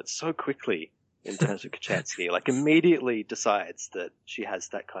leaps to it so quickly in terms of Kachansky, like immediately decides that she has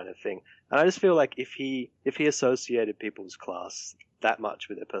that kind of thing. And I just feel like if he associated people's class that much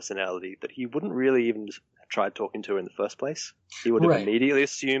with their personality, that he wouldn't really even try talking to her in the first place. He would have immediately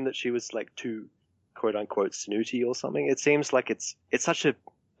assumed that she was like too quote unquote snooty or something. It seems like it's such a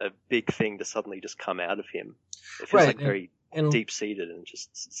big thing to suddenly just come out of him. It feels like very deep-seated and just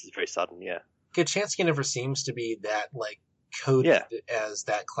it's very sudden, yeah. Kachansky never seems to be that, like, coded as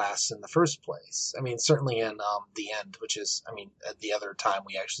that class in the first place. I mean, certainly in the end, which is, I mean, at the other time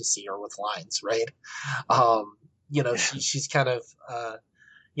we actually see her with lines, right? She's kind of,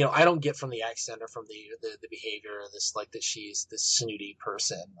 I don't get from the accent or from the behavior this, like, that she's this snooty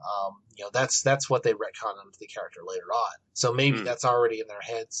person. That's what they retcon into the character later on. So maybe that's already in their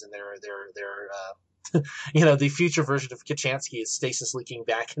heads, and they're the future version of Kachansky is stasis leaking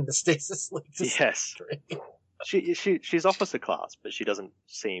back into stasis leak. Yes. She's officer class, but she doesn't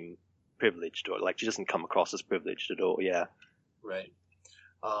seem privileged, or like she doesn't come across as privileged at all. Yeah. Right.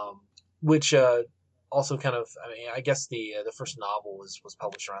 Which also kind of, I mean, I guess the first novel was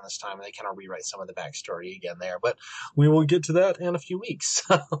published around this time, and they kind of rewrite some of the backstory again there, but we will get to that in a few weeks.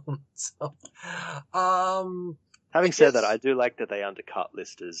 Having said that, I do like that they undercut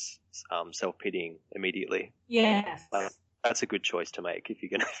Lister's self-pitying immediately. Yes. That's a good choice to make if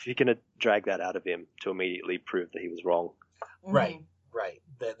you're gonna drag that out of him to immediately prove that he was wrong. Right.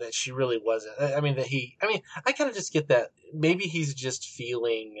 That she really wasn't. I mean, I kind of just get that maybe he's just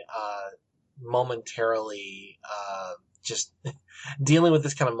feeling momentarily just dealing with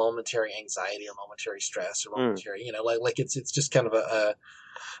this kind of momentary anxiety or momentary stress or momentary, like it's just kind of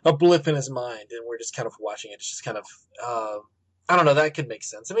a blip in his mind, and we're just kind of watching it. It's just kind of, I don't know, that could make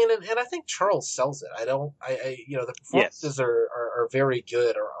sense. I mean, and I think Charles sells it. The performances are very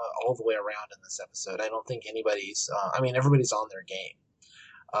good all the way around in this episode. I don't think anybody's, everybody's on their game.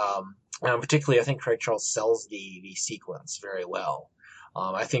 And particularly, I think Craig Charles sells the sequence very well.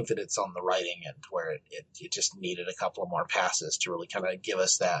 I think that it's on the writing end where it just needed a couple of more passes to really kind of give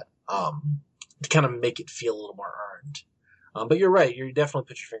us that, to kind of make it feel a little more earned. But you're right. You definitely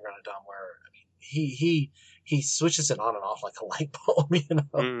put your finger on it, Dom, where he switches it on and off like a light bulb,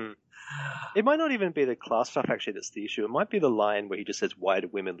 It might not even be the class stuff, actually, that's the issue. It might be the line where he just says, "Why do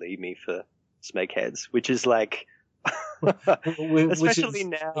women leave me for snakeheads?" Which is like, especially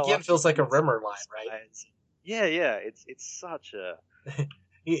now. Again, feels like a Rimmer line, right? Yeah. It's such a...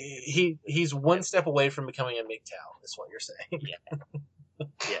 He's one step away from becoming a MGTOW, is what you're saying.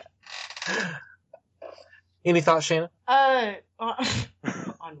 Yeah. Any thoughts, Shannon? On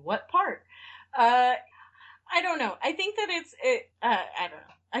what part? I don't know. I think that I don't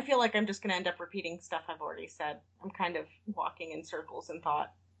know. I feel like I'm just going to end up repeating stuff I've already said. I'm kind of walking in circles in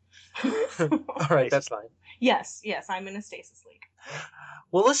thought. All right, that's fine. Yes, I'm in a stasis leak.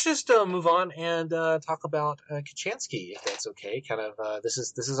 Well, let's just move on and talk about Kachansky, if that's okay. Kind of, this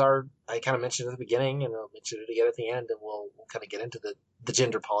is our. I kind of mentioned at the beginning, and I'll mention it again at the end, and we'll kind of get into the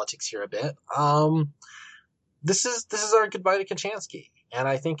gender politics here a bit. This is our goodbye to Kachansky, and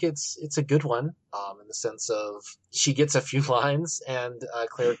I think it's a good one in the sense of she gets a few lines, and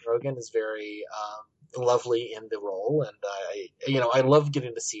Claire Grogan is very lovely in the role, and I love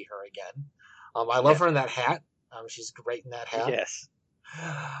getting to see her again. I love her in that hat. She's great in that hat. Yes.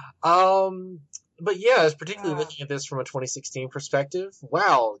 But yeah, I was particularly looking at this from a 2016 perspective.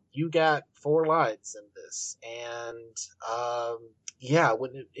 Wow, you got 4 lines in this, and I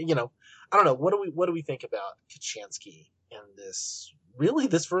don't know. What do we think about Kachansky in this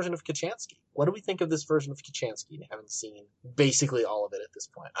version of Kachansky? What do we think of this version of Kachansky, having seen basically all of it at this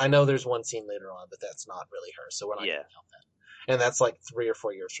point? I know there's one scene later on, but that's not really her, so we're not going to count that. And that's like 3 or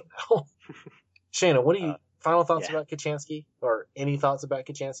 4 years from now. Shayna, what do you final thoughts about Kachansky, or any thoughts about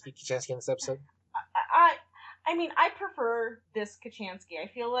Kachansky in this episode? I prefer this Kachansky. I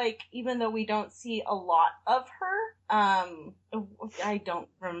feel like even though we don't see a lot of her, I don't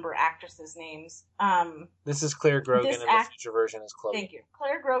remember actresses' names. This is Claire Grogan, and the future version is Chloe. Thank you.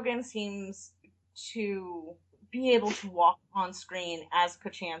 Claire Grogan seems to be able to walk on screen as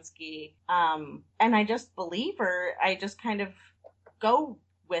Kachansky, and I just believe her. I just kind of go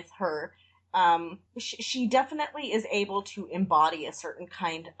with her. She definitely is able to embody a certain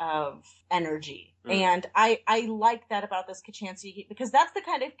kind of energy. And I like that about this Kachansky, because that's the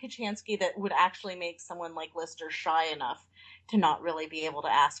kind of Kachansky that would actually make someone like Lister shy enough to not really be able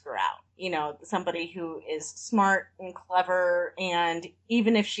to ask her out. You know, somebody who is smart and clever, and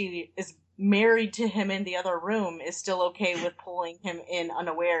even if she is married to him in the other room, is still okay with pulling him in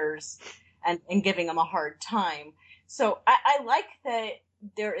unawares and giving him a hard time. So I like that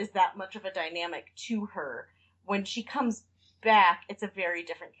there is that much of a dynamic to her. When she comes back, it's a very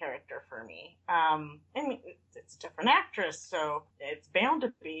different character for me. I mean, it's a different actress, so it's bound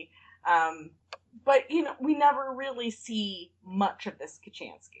to be. But, you know, we never really see much of this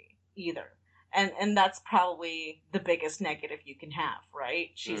Kachansky either. And that's probably the biggest negative you can have, right?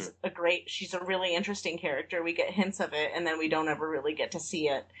 She's a really interesting character. We get hints of it, and then we don't ever really get to see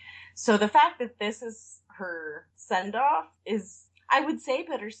it. So the fact that this is her send-off is, I would say,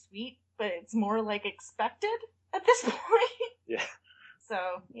 bittersweet, but it's more like expected at this point. Yeah. So,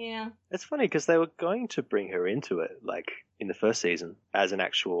 yeah. It's funny because they were going to bring her into it, like, in the first season as an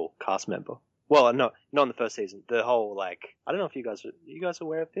actual cast member. Well, no, not in the first season. The whole, like, I don't know if you guys are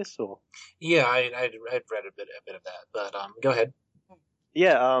aware of this or? Yeah, I'd read a bit of that, but go ahead.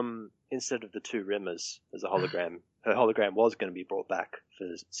 Yeah, instead of the two Rimmers as a hologram, her hologram was going to be brought back for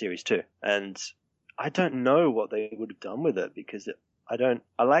series 2, and I don't know what they would have done with it because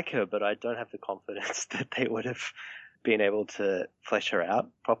I like her, but I don't have the confidence that they would have been able to flesh her out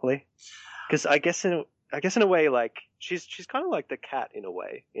properly. Because I guess in a way, like, she's kind of like the cat in a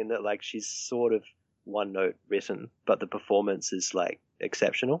way, in that, like, she's sort of one note written, but the performance is, like,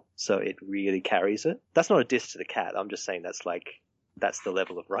 exceptional, so it really carries it. That's not a diss to the cat. I'm just saying that's the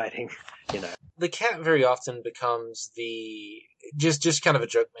level of writing, you know. The cat very often becomes just kind of a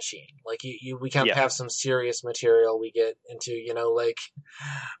joke machine. Like we kind of have some serious material. We get into, you know, like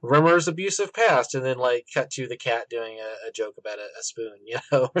Rimmer's abusive past, and then like cut to the cat doing a joke about a spoon, you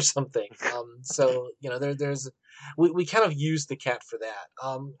know, or something. So you know, we kind of use the cat for that.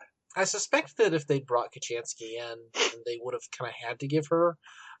 I suspect that if they brought Kachansky in, they would have kind of had to give her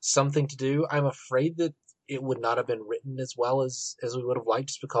something to do. I'm afraid that it would not have been written as well as we would have liked,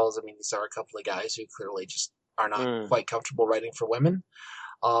 just because, I mean, these are a couple of guys who clearly just are not quite comfortable writing for women.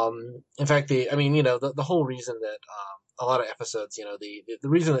 In fact, the whole reason that a lot of episodes, you know, the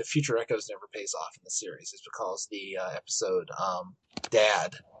reason that Future Echoes never pays off in the series is because the episode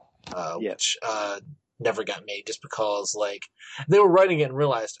Dad, which never got made, just because, like, they were writing it and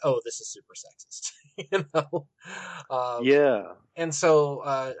realized, oh, this is super sexist, you know? And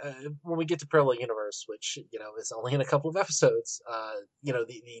so when we get to Parallel Universe, which, you know, is only in a couple of episodes, you know,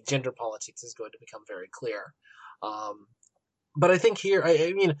 the gender politics is going to become very clear. But I think here,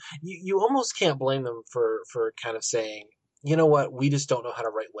 I mean, you almost can't blame them for kind of saying, you know what, we just don't know how to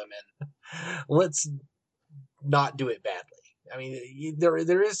write women. Let's not do it badly. I mean, there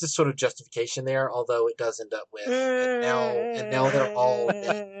is this sort of justification there, although it does end up with, and now they're all,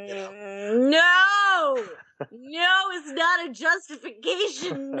 you know. No, it's not a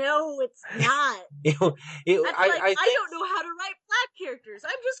justification. No, it's not. I don't know how to write black characters.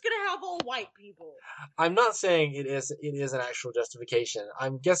 I'm just gonna have all white people. I'm not saying it is an actual justification.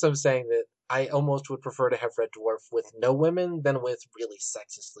 I'm saying that I almost would prefer to have Red Dwarf with no women than with really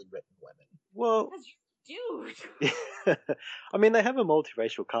sexistly written women. Well, dude. I mean, they have a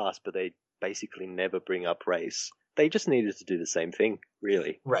multiracial cast, but they basically never bring up race. They just needed to do the same thing,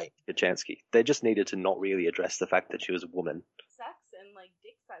 really. Right. Kachansky. They just needed to not really address the fact that she was a woman. Sex and, like,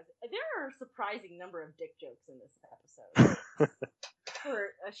 dick size. There are a surprising number of dick jokes in this episode.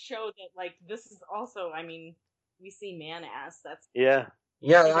 For a show that, like, this is also, I mean, we see man ass. That's... Yeah.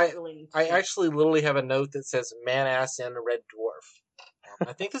 Yeah, I actually literally have a note that says man ass and Red Dwarf.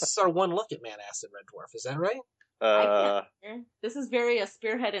 I think this is our one look at man ass and Red Dwarf. Is that right? This is very a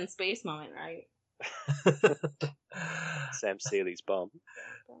Spearhead in Space moment, right? Sam Seeley's bum.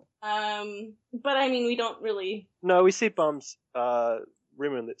 But I mean, we don't really. No, we see bums.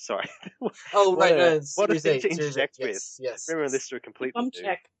 Rimmer and sorry. Oh, right. What a thing to inject with. Yes. Rimmer and Lister are completely bum new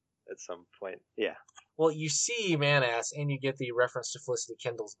check at some point. Yeah. Well, you see man-ass, and you get the reference to Felicity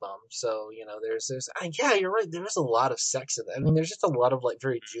Kendall's bum. So, you know, there's yeah, you're right. There is a lot of sex in that. I mean, there's just a lot of, like,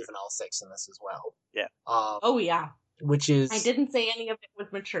 very juvenile sex in this as well. Yeah. Oh, yeah. Which is... I didn't say any of it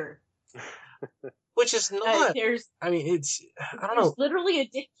was mature. Which is not... There's... I mean, it's... I don't know. There's literally a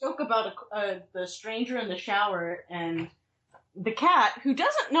dick joke about the stranger in the shower, and the cat, who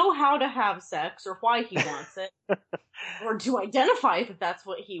doesn't know how to have sex or why he wants it, or to identify that that's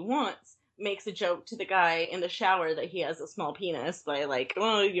what he wants, makes a joke to the guy in the shower that he has a small penis by, like,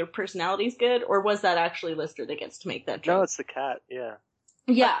 oh, your personality's good? Or was that actually Lister that gets to make that joke? No, it's the cat, yeah.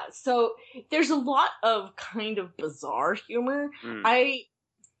 Yeah, so there's a lot of kind of bizarre humor.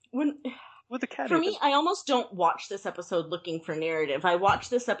 With the cat, for me, I almost don't watch this episode looking for narrative. I watch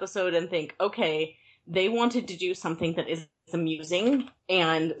this episode and think, okay, they wanted to do something that is amusing,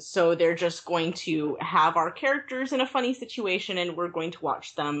 and so they're just going to have our characters in a funny situation, and we're going to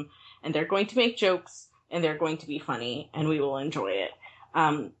watch them, and they're going to make jokes, and they're going to be funny, and we will enjoy it.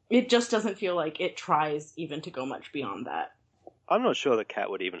 It just doesn't feel like it tries even to go much beyond that. I'm not sure the cat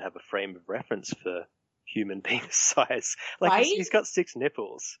would even have a frame of reference for human penis size. Like, Right? he's got 6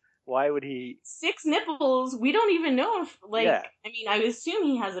 nipples. Why would he? 6 nipples, we don't even know if, like, Yeah. I mean, I assume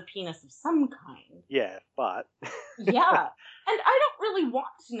he has a penis of some kind. Yeah, but Yeah. And I don't really want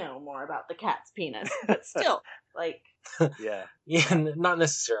to know more about the cat's penis, but still, like, yeah. Yeah, not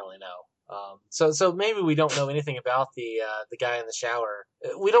necessarily, no. So maybe we don't know anything about the guy in the shower.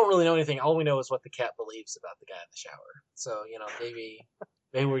 We don't really know anything. All we know is what the cat believes about the guy in the shower. So,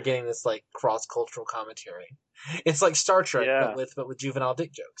 maybe we're getting this like cross-cultural commentary. It's like Star Trek, Yeah. but with juvenile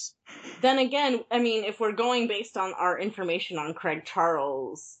dick jokes. then again, I mean, if we're going based on our information on Craig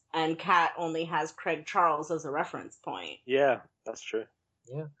Charles, and Cat only has Craig Charles as a reference point. Yeah, that's true.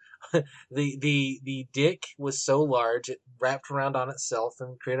 Yeah. The dick was so large it wrapped around on itself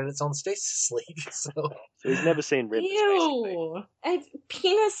and created its own stasis leak. So he's never seen Rimmer's, basically. Ew!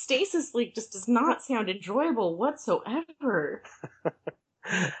 Penis stasis leak just does not sound enjoyable whatsoever.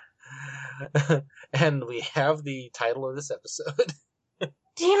 And we have the title of this episode.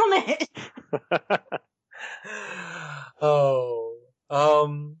 Damn it! Oh.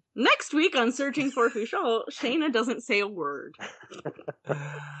 Next week on Searching for Fouchot, Shayna doesn't say a word.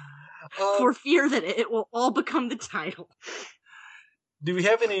 For fear that it will all become the title. Do we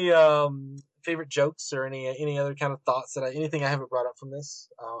have any favorite jokes or any other kind of thoughts anything I haven't brought up from this?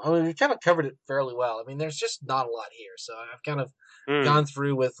 I mean, we kind of covered it fairly well. I mean, there's just not a lot here, so I've kind of gone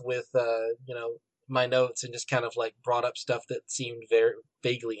through with my notes and just kind of like brought up stuff that seemed very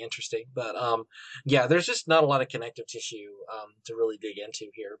vaguely interesting. But yeah, there's just not a lot of connective tissue to really dig into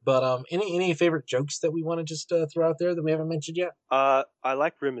here. But any favorite jokes that we want to just throw out there that we haven't mentioned yet? I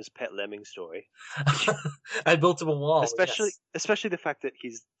like Rimmer's pet lemming story. I built him a wall. Especially the fact that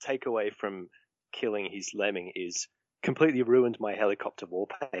his takeaway from killing his lemming is completely ruined my helicopter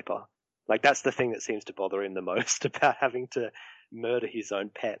wallpaper. Like, that's the thing that seems to bother him the most about having to murder his own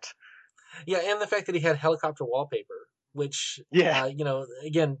pet. Yeah, and the fact that he had helicopter wallpaper, which,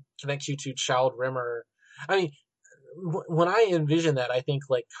 again, connects you to Child Rimmer. I mean, when I envision that, I think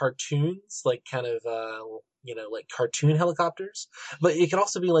like cartoons, like kind of, like cartoon helicopters. But it can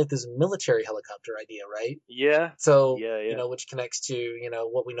also be like this military helicopter idea, right? Yeah. So, yeah. which connects to,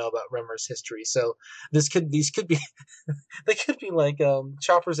 what we know about Rimmer's history. So these could be, they could be like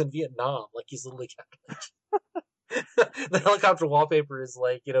choppers in Vietnam, like he's literally the helicopter wallpaper is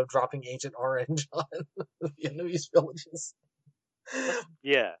like, dropping Agent Orange on Vietnamese villages.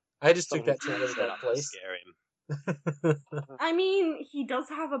 Yeah. I just took that to another dark place. Scare him. I mean, he does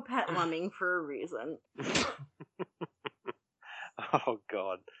have a pet lemming for a reason. Oh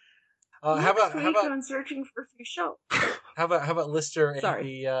God. How about on Searching for Fouchot? How about Lister and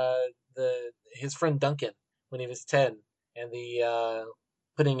Sorry. his friend Duncan when he was 10 and the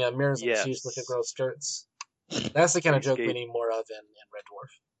putting mirrors on shoes look at girls' skirts. That's the kind of joke we need more of in Red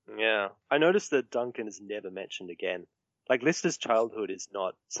Dwarf. Yeah. I noticed that Duncan is never mentioned again. Like, Lister's childhood is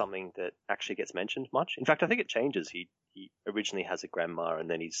not something that actually gets mentioned much. In fact, I think it changes. He originally has a grandma and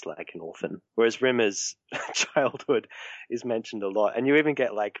then he's like an orphan. Whereas Rimmer's childhood is mentioned a lot. And you even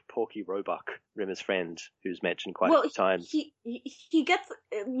get like Porky Roebuck, Rimmer's friend, who's mentioned quite a few times. He gets,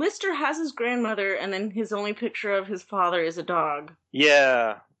 Lister has his grandmother and then his only picture of his father is a dog.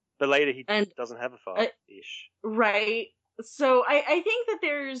 Yeah. But later he doesn't have a father-ish. Right. So I think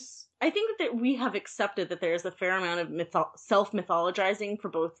that we have accepted that there's a fair amount of self-mythologizing for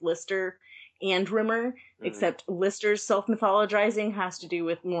both Lister and Rimmer, except Lister's self-mythologizing has to do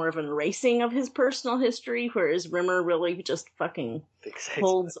with more of an erasing of his personal history, whereas Rimmer really just fucking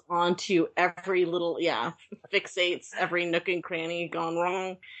holds on to every little, fixates every nook and cranny gone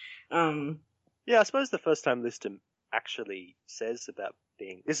wrong. Yeah, I suppose the first time Lister actually says about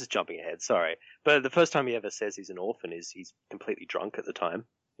being, this is jumping ahead, sorry, but the first time he ever says he's an orphan is he's completely drunk at the time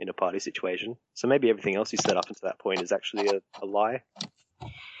in a party situation. So maybe everything else he said up until that point is actually a lie.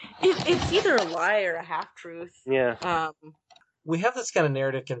 It's either a lie or a half-truth. Yeah. We have this kind of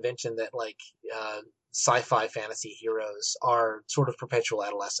narrative convention that like sci-fi fantasy heroes are sort of perpetual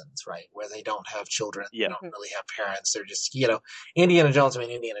adolescents, right? Where they don't have children, they don't really have parents. They're just, Indiana Jones. I mean,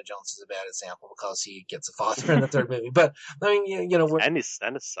 Indiana Jones is a bad example because he gets a father in the third movie. But I mean, we're, and his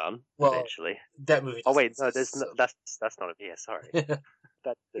son eventually. That movie. Oh wait, no, that's not a sorry.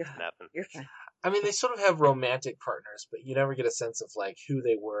 that doesn't happen. You're fine. I mean, they sort of have romantic partners, but you never get a sense of like who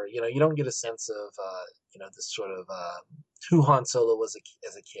they were. You don't get a sense of this sort of who Han Solo was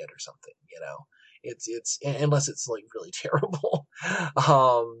as a kid or something. it's unless it's like really terrible.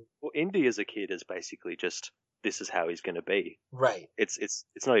 Um, Well, Indy as a kid is basically just this is how he's going to be. right. It's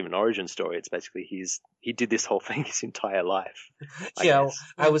not even an origin story. It's basically he did this whole thing his entire life, I Yeah, guess.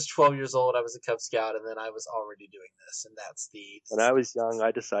 I was 12 years old. I was a Cub Scout, and then I was already doing this, and that's the. When I was young,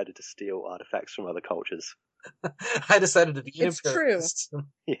 I decided to steal artifacts from other cultures. I decided to be an It's true. imperialist.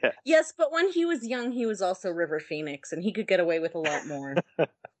 Yeah. Yes, but when he was young, he was also River Phoenix, and he could get away with a lot more.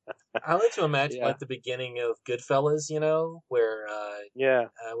 I like to imagine Yeah. like the beginning of Goodfellas, where Yeah.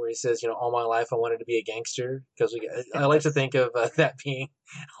 where he says, all my life I wanted to be a gangster, because I like to think of that being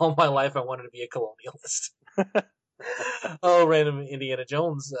all my life I wanted to be a colonialist. Oh, random Indiana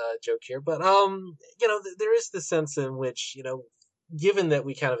Jones joke here, but there is the sense in which given that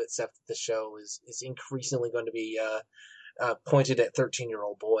we kind of accept that the show is increasingly going to be pointed at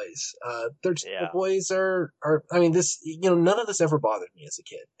 13-year-old boys. 13-year-old boys are, I mean, this, none of this ever bothered me as a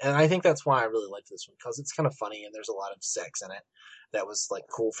kid. And I think that's why I really liked this one, because it's kind of funny and there's a lot of sex in it. That was like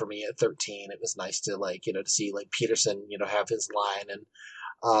cool for me at 13. It was nice to to see like Peterson, have his line, and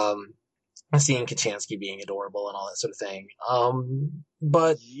seeing Kachansky being adorable and all that sort of thing.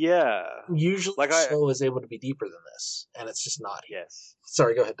 But yeah, usually like the show is able to be deeper than this, and it's just not here. Yes.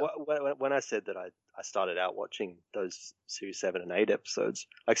 Sorry, go ahead. When I said that I started out watching those Series 7 and 8 episodes,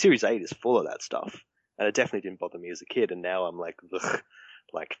 like Series 8 is full of that stuff, and it definitely didn't bother me as a kid, and now I'm like, ugh,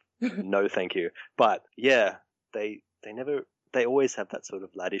 like, no thank you. But yeah, they always have that sort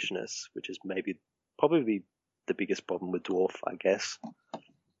of laddishness, which is probably the biggest problem with Dwarf, I guess.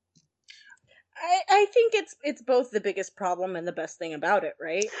 I think it's both the biggest problem and the best thing about it,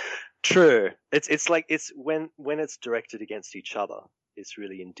 right? True. It's like when it's directed against each other, it's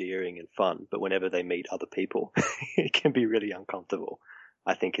really endearing and fun. But whenever they meet other people, it can be really uncomfortable,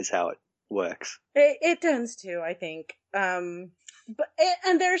 I think is how it works. It tends to, I think. And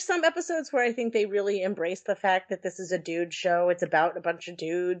there are some episodes where I think they really embrace the fact that this is a dude show. It's about a bunch of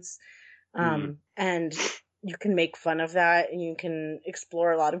dudes. And you can make fun of that and you can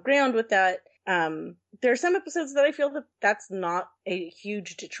explore a lot of ground with that. There are some episodes that I feel that that's not a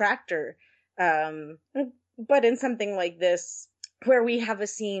huge detractor. But in something like this, where we have a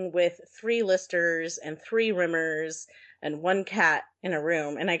scene with 3 listers and 3 rimmers and 1 cat in a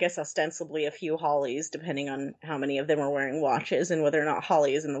room, and I guess ostensibly a few Hollies, depending on how many of them are wearing watches and whether or not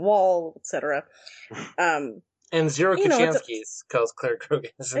Holly is in the wall, etc. And 0 Kachanskis, because Claire Krogan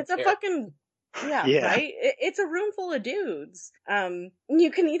is It's a there. fucking... Yeah, right? It's a room full of dudes.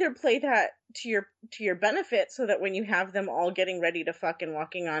 You can either play that to your benefit so that when you have them all getting ready to fuck and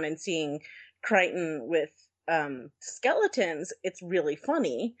walking on and seeing Crichton with skeletons, it's really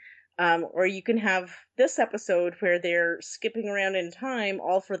funny. Or you can have this episode where they're skipping around in time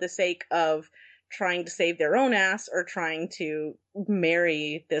all for the sake of trying to save their own ass or trying to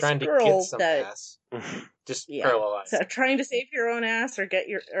marry this girl ass. Just parallelize. So trying to save your own ass or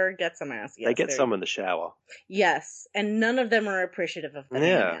get some ass. Yes, they get some in the shower. Yes, and none of them are appreciative of the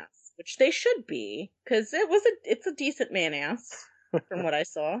man ass, which they should be, because it's a decent man ass from what I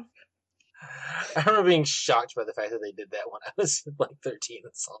saw. I remember being shocked by the fact that they did that when I was like 13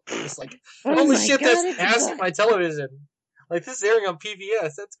 and something. It's like, oh holy shit, God, that's ass on my television. Like, this is airing on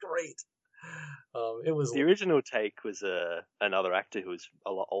PBS. That's great. It was the original take was another actor who was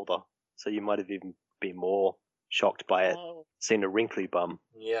a lot older, so you might have even been more shocked by it. Seeing a wrinkly bum.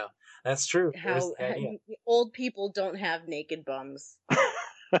 Yeah, that's true. How old people don't have naked bums.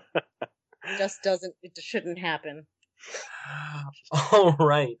 It shouldn't happen. All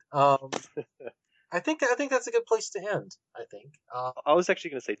right. I think that's a good place to end. I think. I was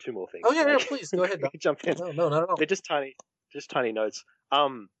actually going to say 2 more things. Oh yeah, please go ahead. Jump in. No, not at all. They're just tiny notes.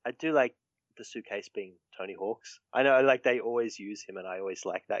 I do like the suitcase being Tony Hawk's. I know, like, they always use him, and I always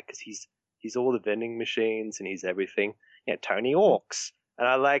like that because he's all the vending machines and he's everything. Yeah, Tony Hawk's, and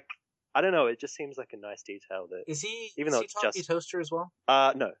I don't know. It just seems like a nice detail that is he. Even is though he it's Talkie just Toaster as well?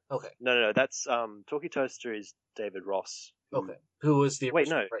 No. Okay. No. That's Talkie Toaster is David Ross. Okay. Who was the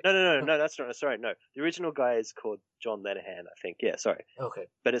original? No, that's not. Sorry, no. The original guy is called John Lenihan, I think. Yeah, sorry. Okay.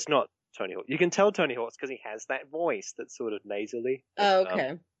 But it's not Tony Hawk. You can tell Tony Hawk's because he has that voice that's sort of nasally. Oh,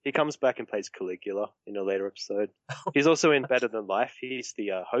 okay. He comes back and plays Caligula in a later episode. He's also in Better Than Life. He's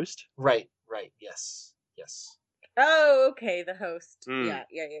the host. Right. Yes. Oh, okay, the host. Mm.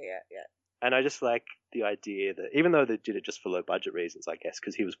 Yeah. And I just like the idea that, even though they did it just for low budget reasons, I guess,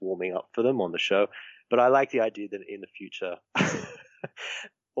 because he was warming up for them on the show, but I like the idea that in the future,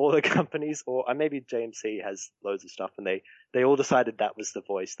 all the companies, or maybe JMC has loads of stuff, and they they all decided that was the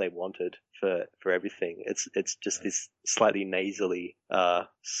voice they wanted for everything. It's just this slightly nasally,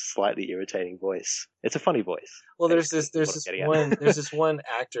 slightly irritating voice. It's a funny voice. Well, there's basically, this is what I'm getting at. there's this one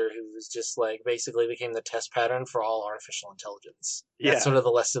actor who was just like basically became the test pattern for all artificial intelligence. That's Yeah. sort of the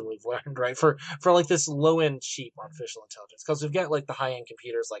lesson we've learned, right? For like this low end cheap artificial intelligence, because we've got like the high end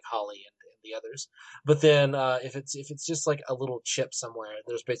computers like Holly and the others, but then if it's just like a little chip somewhere,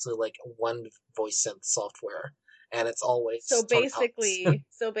 there's basically like one voice synth software, and it's always So Tony Hawk's.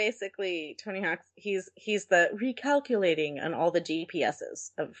 basically, Tony Hawk, he's the recalculating on all the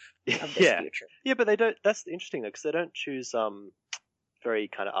GPSs of this Yeah. future. Yeah, but they don't. That's interesting though, because they don't choose very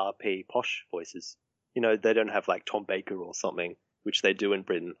kind of RP posh voices. You know, they don't have like Tom Baker or something, which they do in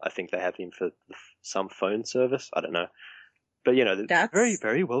Britain. I think they have him for some phone service. I don't know. But, you know, they're That's very,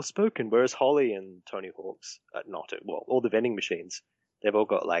 very well spoken. Whereas Holly and Tony Hawk's, all the vending machines, they've all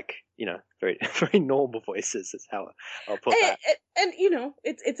got like, you know, very, very normal voices. Is how I'll put that. and you know,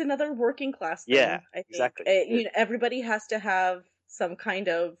 it's another working class thing. Yeah, I think. exactly. You know, everybody has to have some kind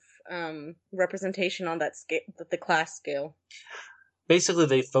of representation on that scale, the class scale. Basically,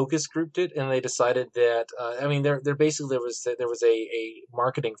 they focus grouped it, and they decided that I mean, there basically there was a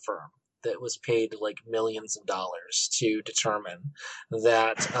marketing firm that was paid like millions of dollars to determine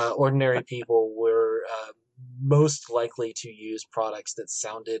that ordinary people were most likely to use products that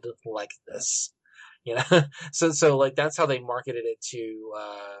sounded like this. You know, so like that's how they marketed it to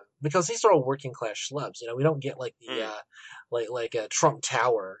because these are all working class schlubs. You know, we don't get like the like a Trump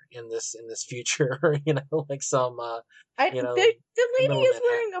Tower in this future. You know, like some you know, The lady middle of is Manhattan.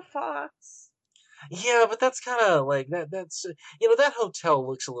 wearing a fox. Yeah, but that's kind of like that's you know, that hotel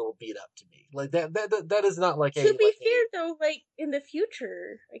looks a little beat up to me. Like that is not like To a be like fair, though, like in the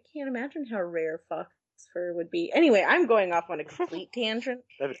future, I can't imagine how rare fox fur would be. Anyway, I'm going off on a complete tangent.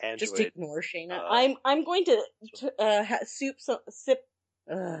 They have an Android. Just ignore Shayna. I'm going to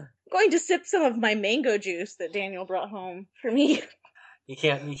going to sip some of my mango juice that Daniel brought home for me. you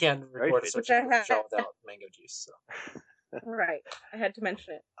can't record such a quick show without mango juice. So. Right, I had to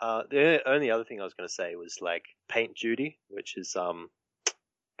mention it. The only other thing I was going to say was like paint duty, which is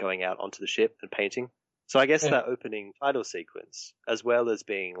going out onto the ship and painting. So I guess that opening title sequence, as well as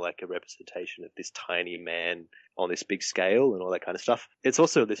being like a representation of this tiny man on this big scale and all that kind of stuff, it's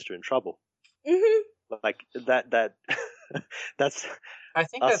also Lister in trouble. Mm-hmm. Like that that's. I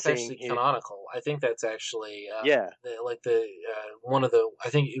think that's actually canonical. I think that's actually one of the. I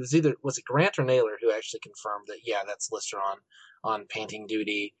think it was it Grant or Naylor who actually confirmed that that's Lister on painting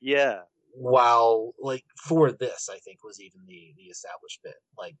duty. Yeah. While like for this, I think was even the established bit.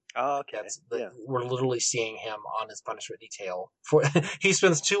 Like, okay. We're literally seeing him on his punishment detail. For he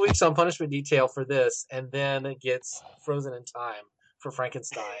spends 2 weeks on punishment detail for this, and then gets frozen in time for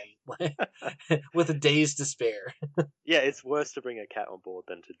Frankenstein with a day's despair. Yeah, it's worse to bring a cat on board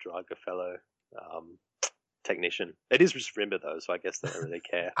than to drug a fellow technician. It is just Rimmer though, so I guess they don't really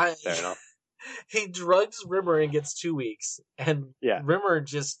care. Fair enough. He drugs Rimmer and gets 2 weeks, and Rimmer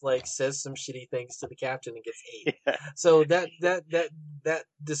just like says some shitty things to the captain and gets 8. Yeah. So that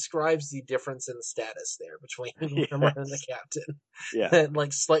describes the difference in status there between Rimmer and the captain. Yeah, that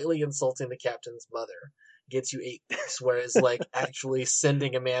like slightly insulting the captain's mother gets you 8 weeks, whereas like actually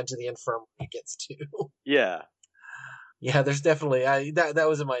sending a man to the infirmary gets 2. Yeah. Yeah, there's definitely that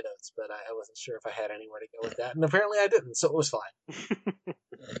was in my notes, but I wasn't sure if I had anywhere to go with that, and apparently I didn't, so it was fine.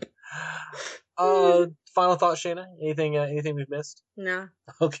 Final thought, Shayna? Anything we've missed? No.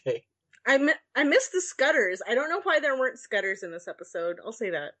 Okay. I missed the Scudders. I don't know why there weren't Scudders in this episode. I'll say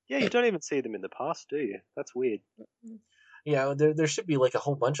that. Yeah, you don't even see them in the past, do you? That's weird. Yeah, there should be like a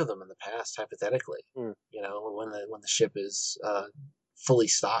whole bunch of them in the past, hypothetically. You know, when the ship is fully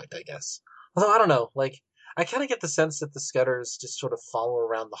stocked, I guess. Although I don't know, like I kind of get the sense that the Scudders just sort of follow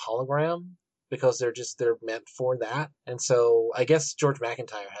around the hologram because they're meant for that, and so I guess George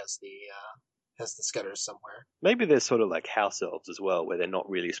McIntyre has the Scudders somewhere. Maybe they're sort of like house elves as well, where they're not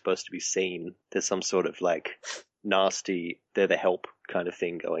really supposed to be seen. There's some sort of like nasty, they're the help kind of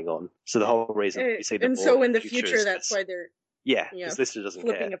thing going on. So the whole reason you see them, and so in the future, that's why they're because Lister doesn't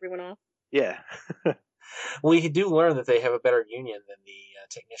flipping care. Everyone off. Yeah. We do learn that they have a better union than the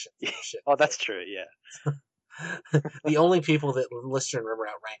technicians on the ship. Oh, that's true. Yeah. The only people that Lister and Rimmer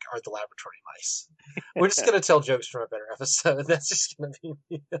outrank are the laboratory mice. We're just going to tell jokes from a better episode. That's just going to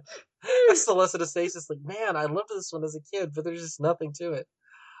be that's the lesson of Stasis. Like, man, I loved this one as a kid, but there's just nothing to it.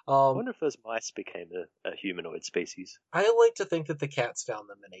 I wonder if those mice became a humanoid species. I like to think that the cats found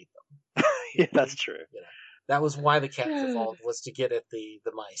them and ate them. Yeah, that's true. You know, that was why the cats evolved, was to get at the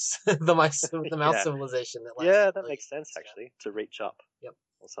mice, the mouse civilization. That makes sense actually, to reach up. Yep.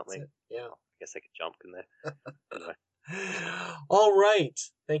 Or something. Yeah. I guess they could jump, can they? Anyway. All right.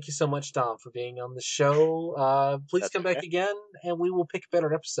 Thank you so much, Dom, for being on the show. Please That's come back okay. again, and we will pick a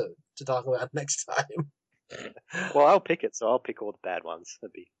better episode to talk about next time. Well, I'll pick it, so I'll pick all the bad ones.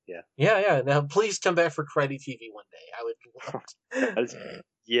 That'd be, yeah. Yeah. Now, please come back for Karate TV one day. I would love to.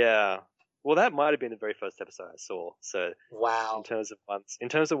 Yeah. Well, that might have been the very first episode I saw. So Wow. in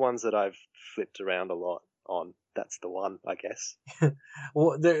terms of ones that I've flipped around a lot on, that's the one, I guess.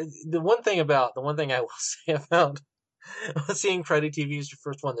 Well, the one thing I will say about seeing Karate TV is your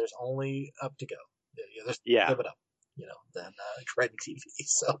first one. There's only up to go. There's Yeah. give it up. Than Karate TV.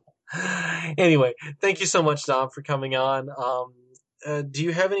 So anyway, thank you so much, Dom, for coming on. Do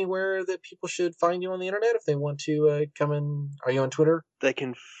you have anywhere that people should find you on the internet if they want to come in? Are you on Twitter? They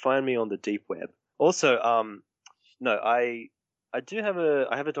can find me on the deep web. Also, no, I do have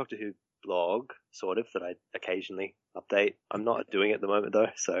a Doctor Who blog, sort of, that I occasionally update. I'm not doing it at the moment though,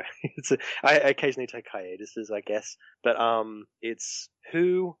 so I occasionally take hiatuses, I guess. But it's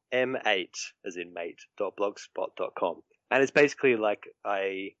Who M8 as in mate.blogspot.com. And it's basically like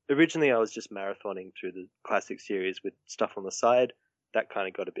originally I was just marathoning through the classic series with stuff on the side. That kind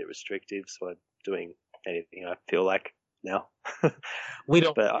of got a bit restrictive, so I'm doing anything I feel like now. We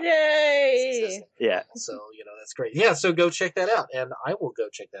don't. But, Yay! yeah. So that's great. Yeah. So go check that out, and I will go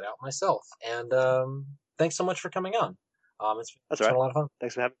check that out myself. And thanks so much for coming on. It's been a lot of fun.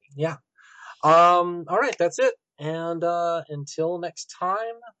 Thanks for having me. Yeah. All right. That's it. And until next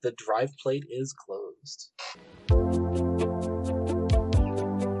time, the drive plate is closed.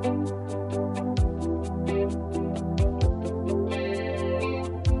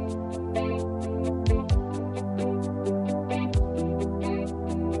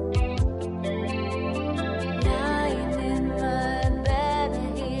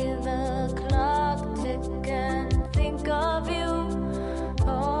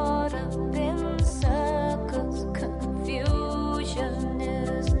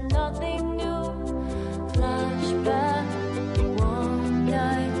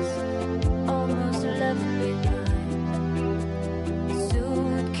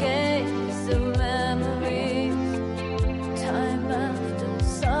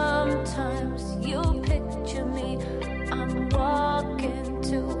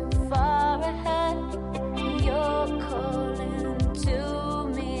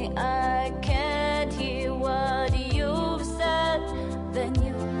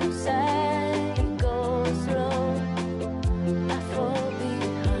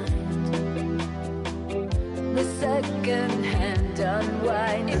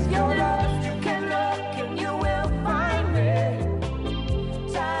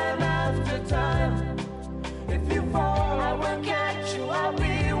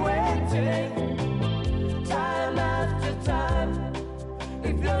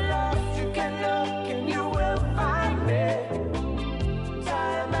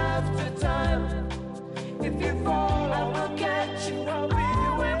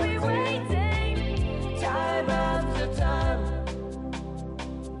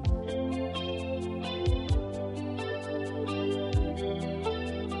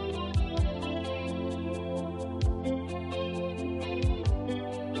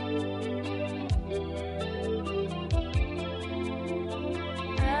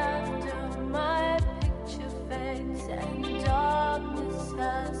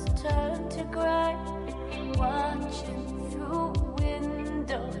 Turn to gray. One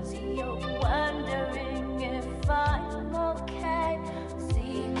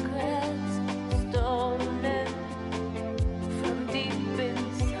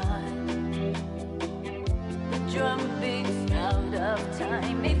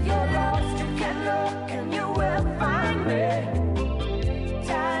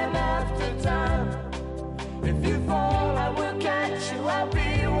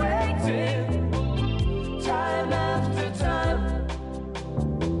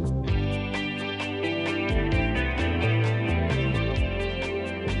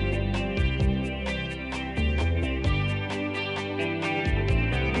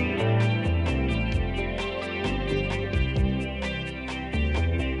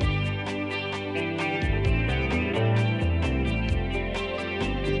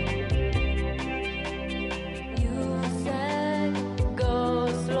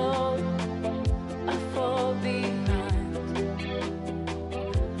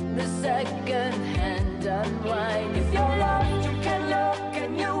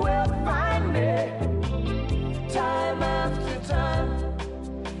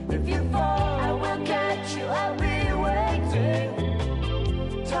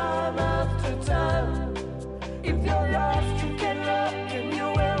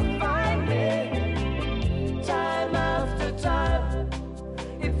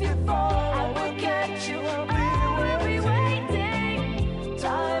you fall, I will catch you.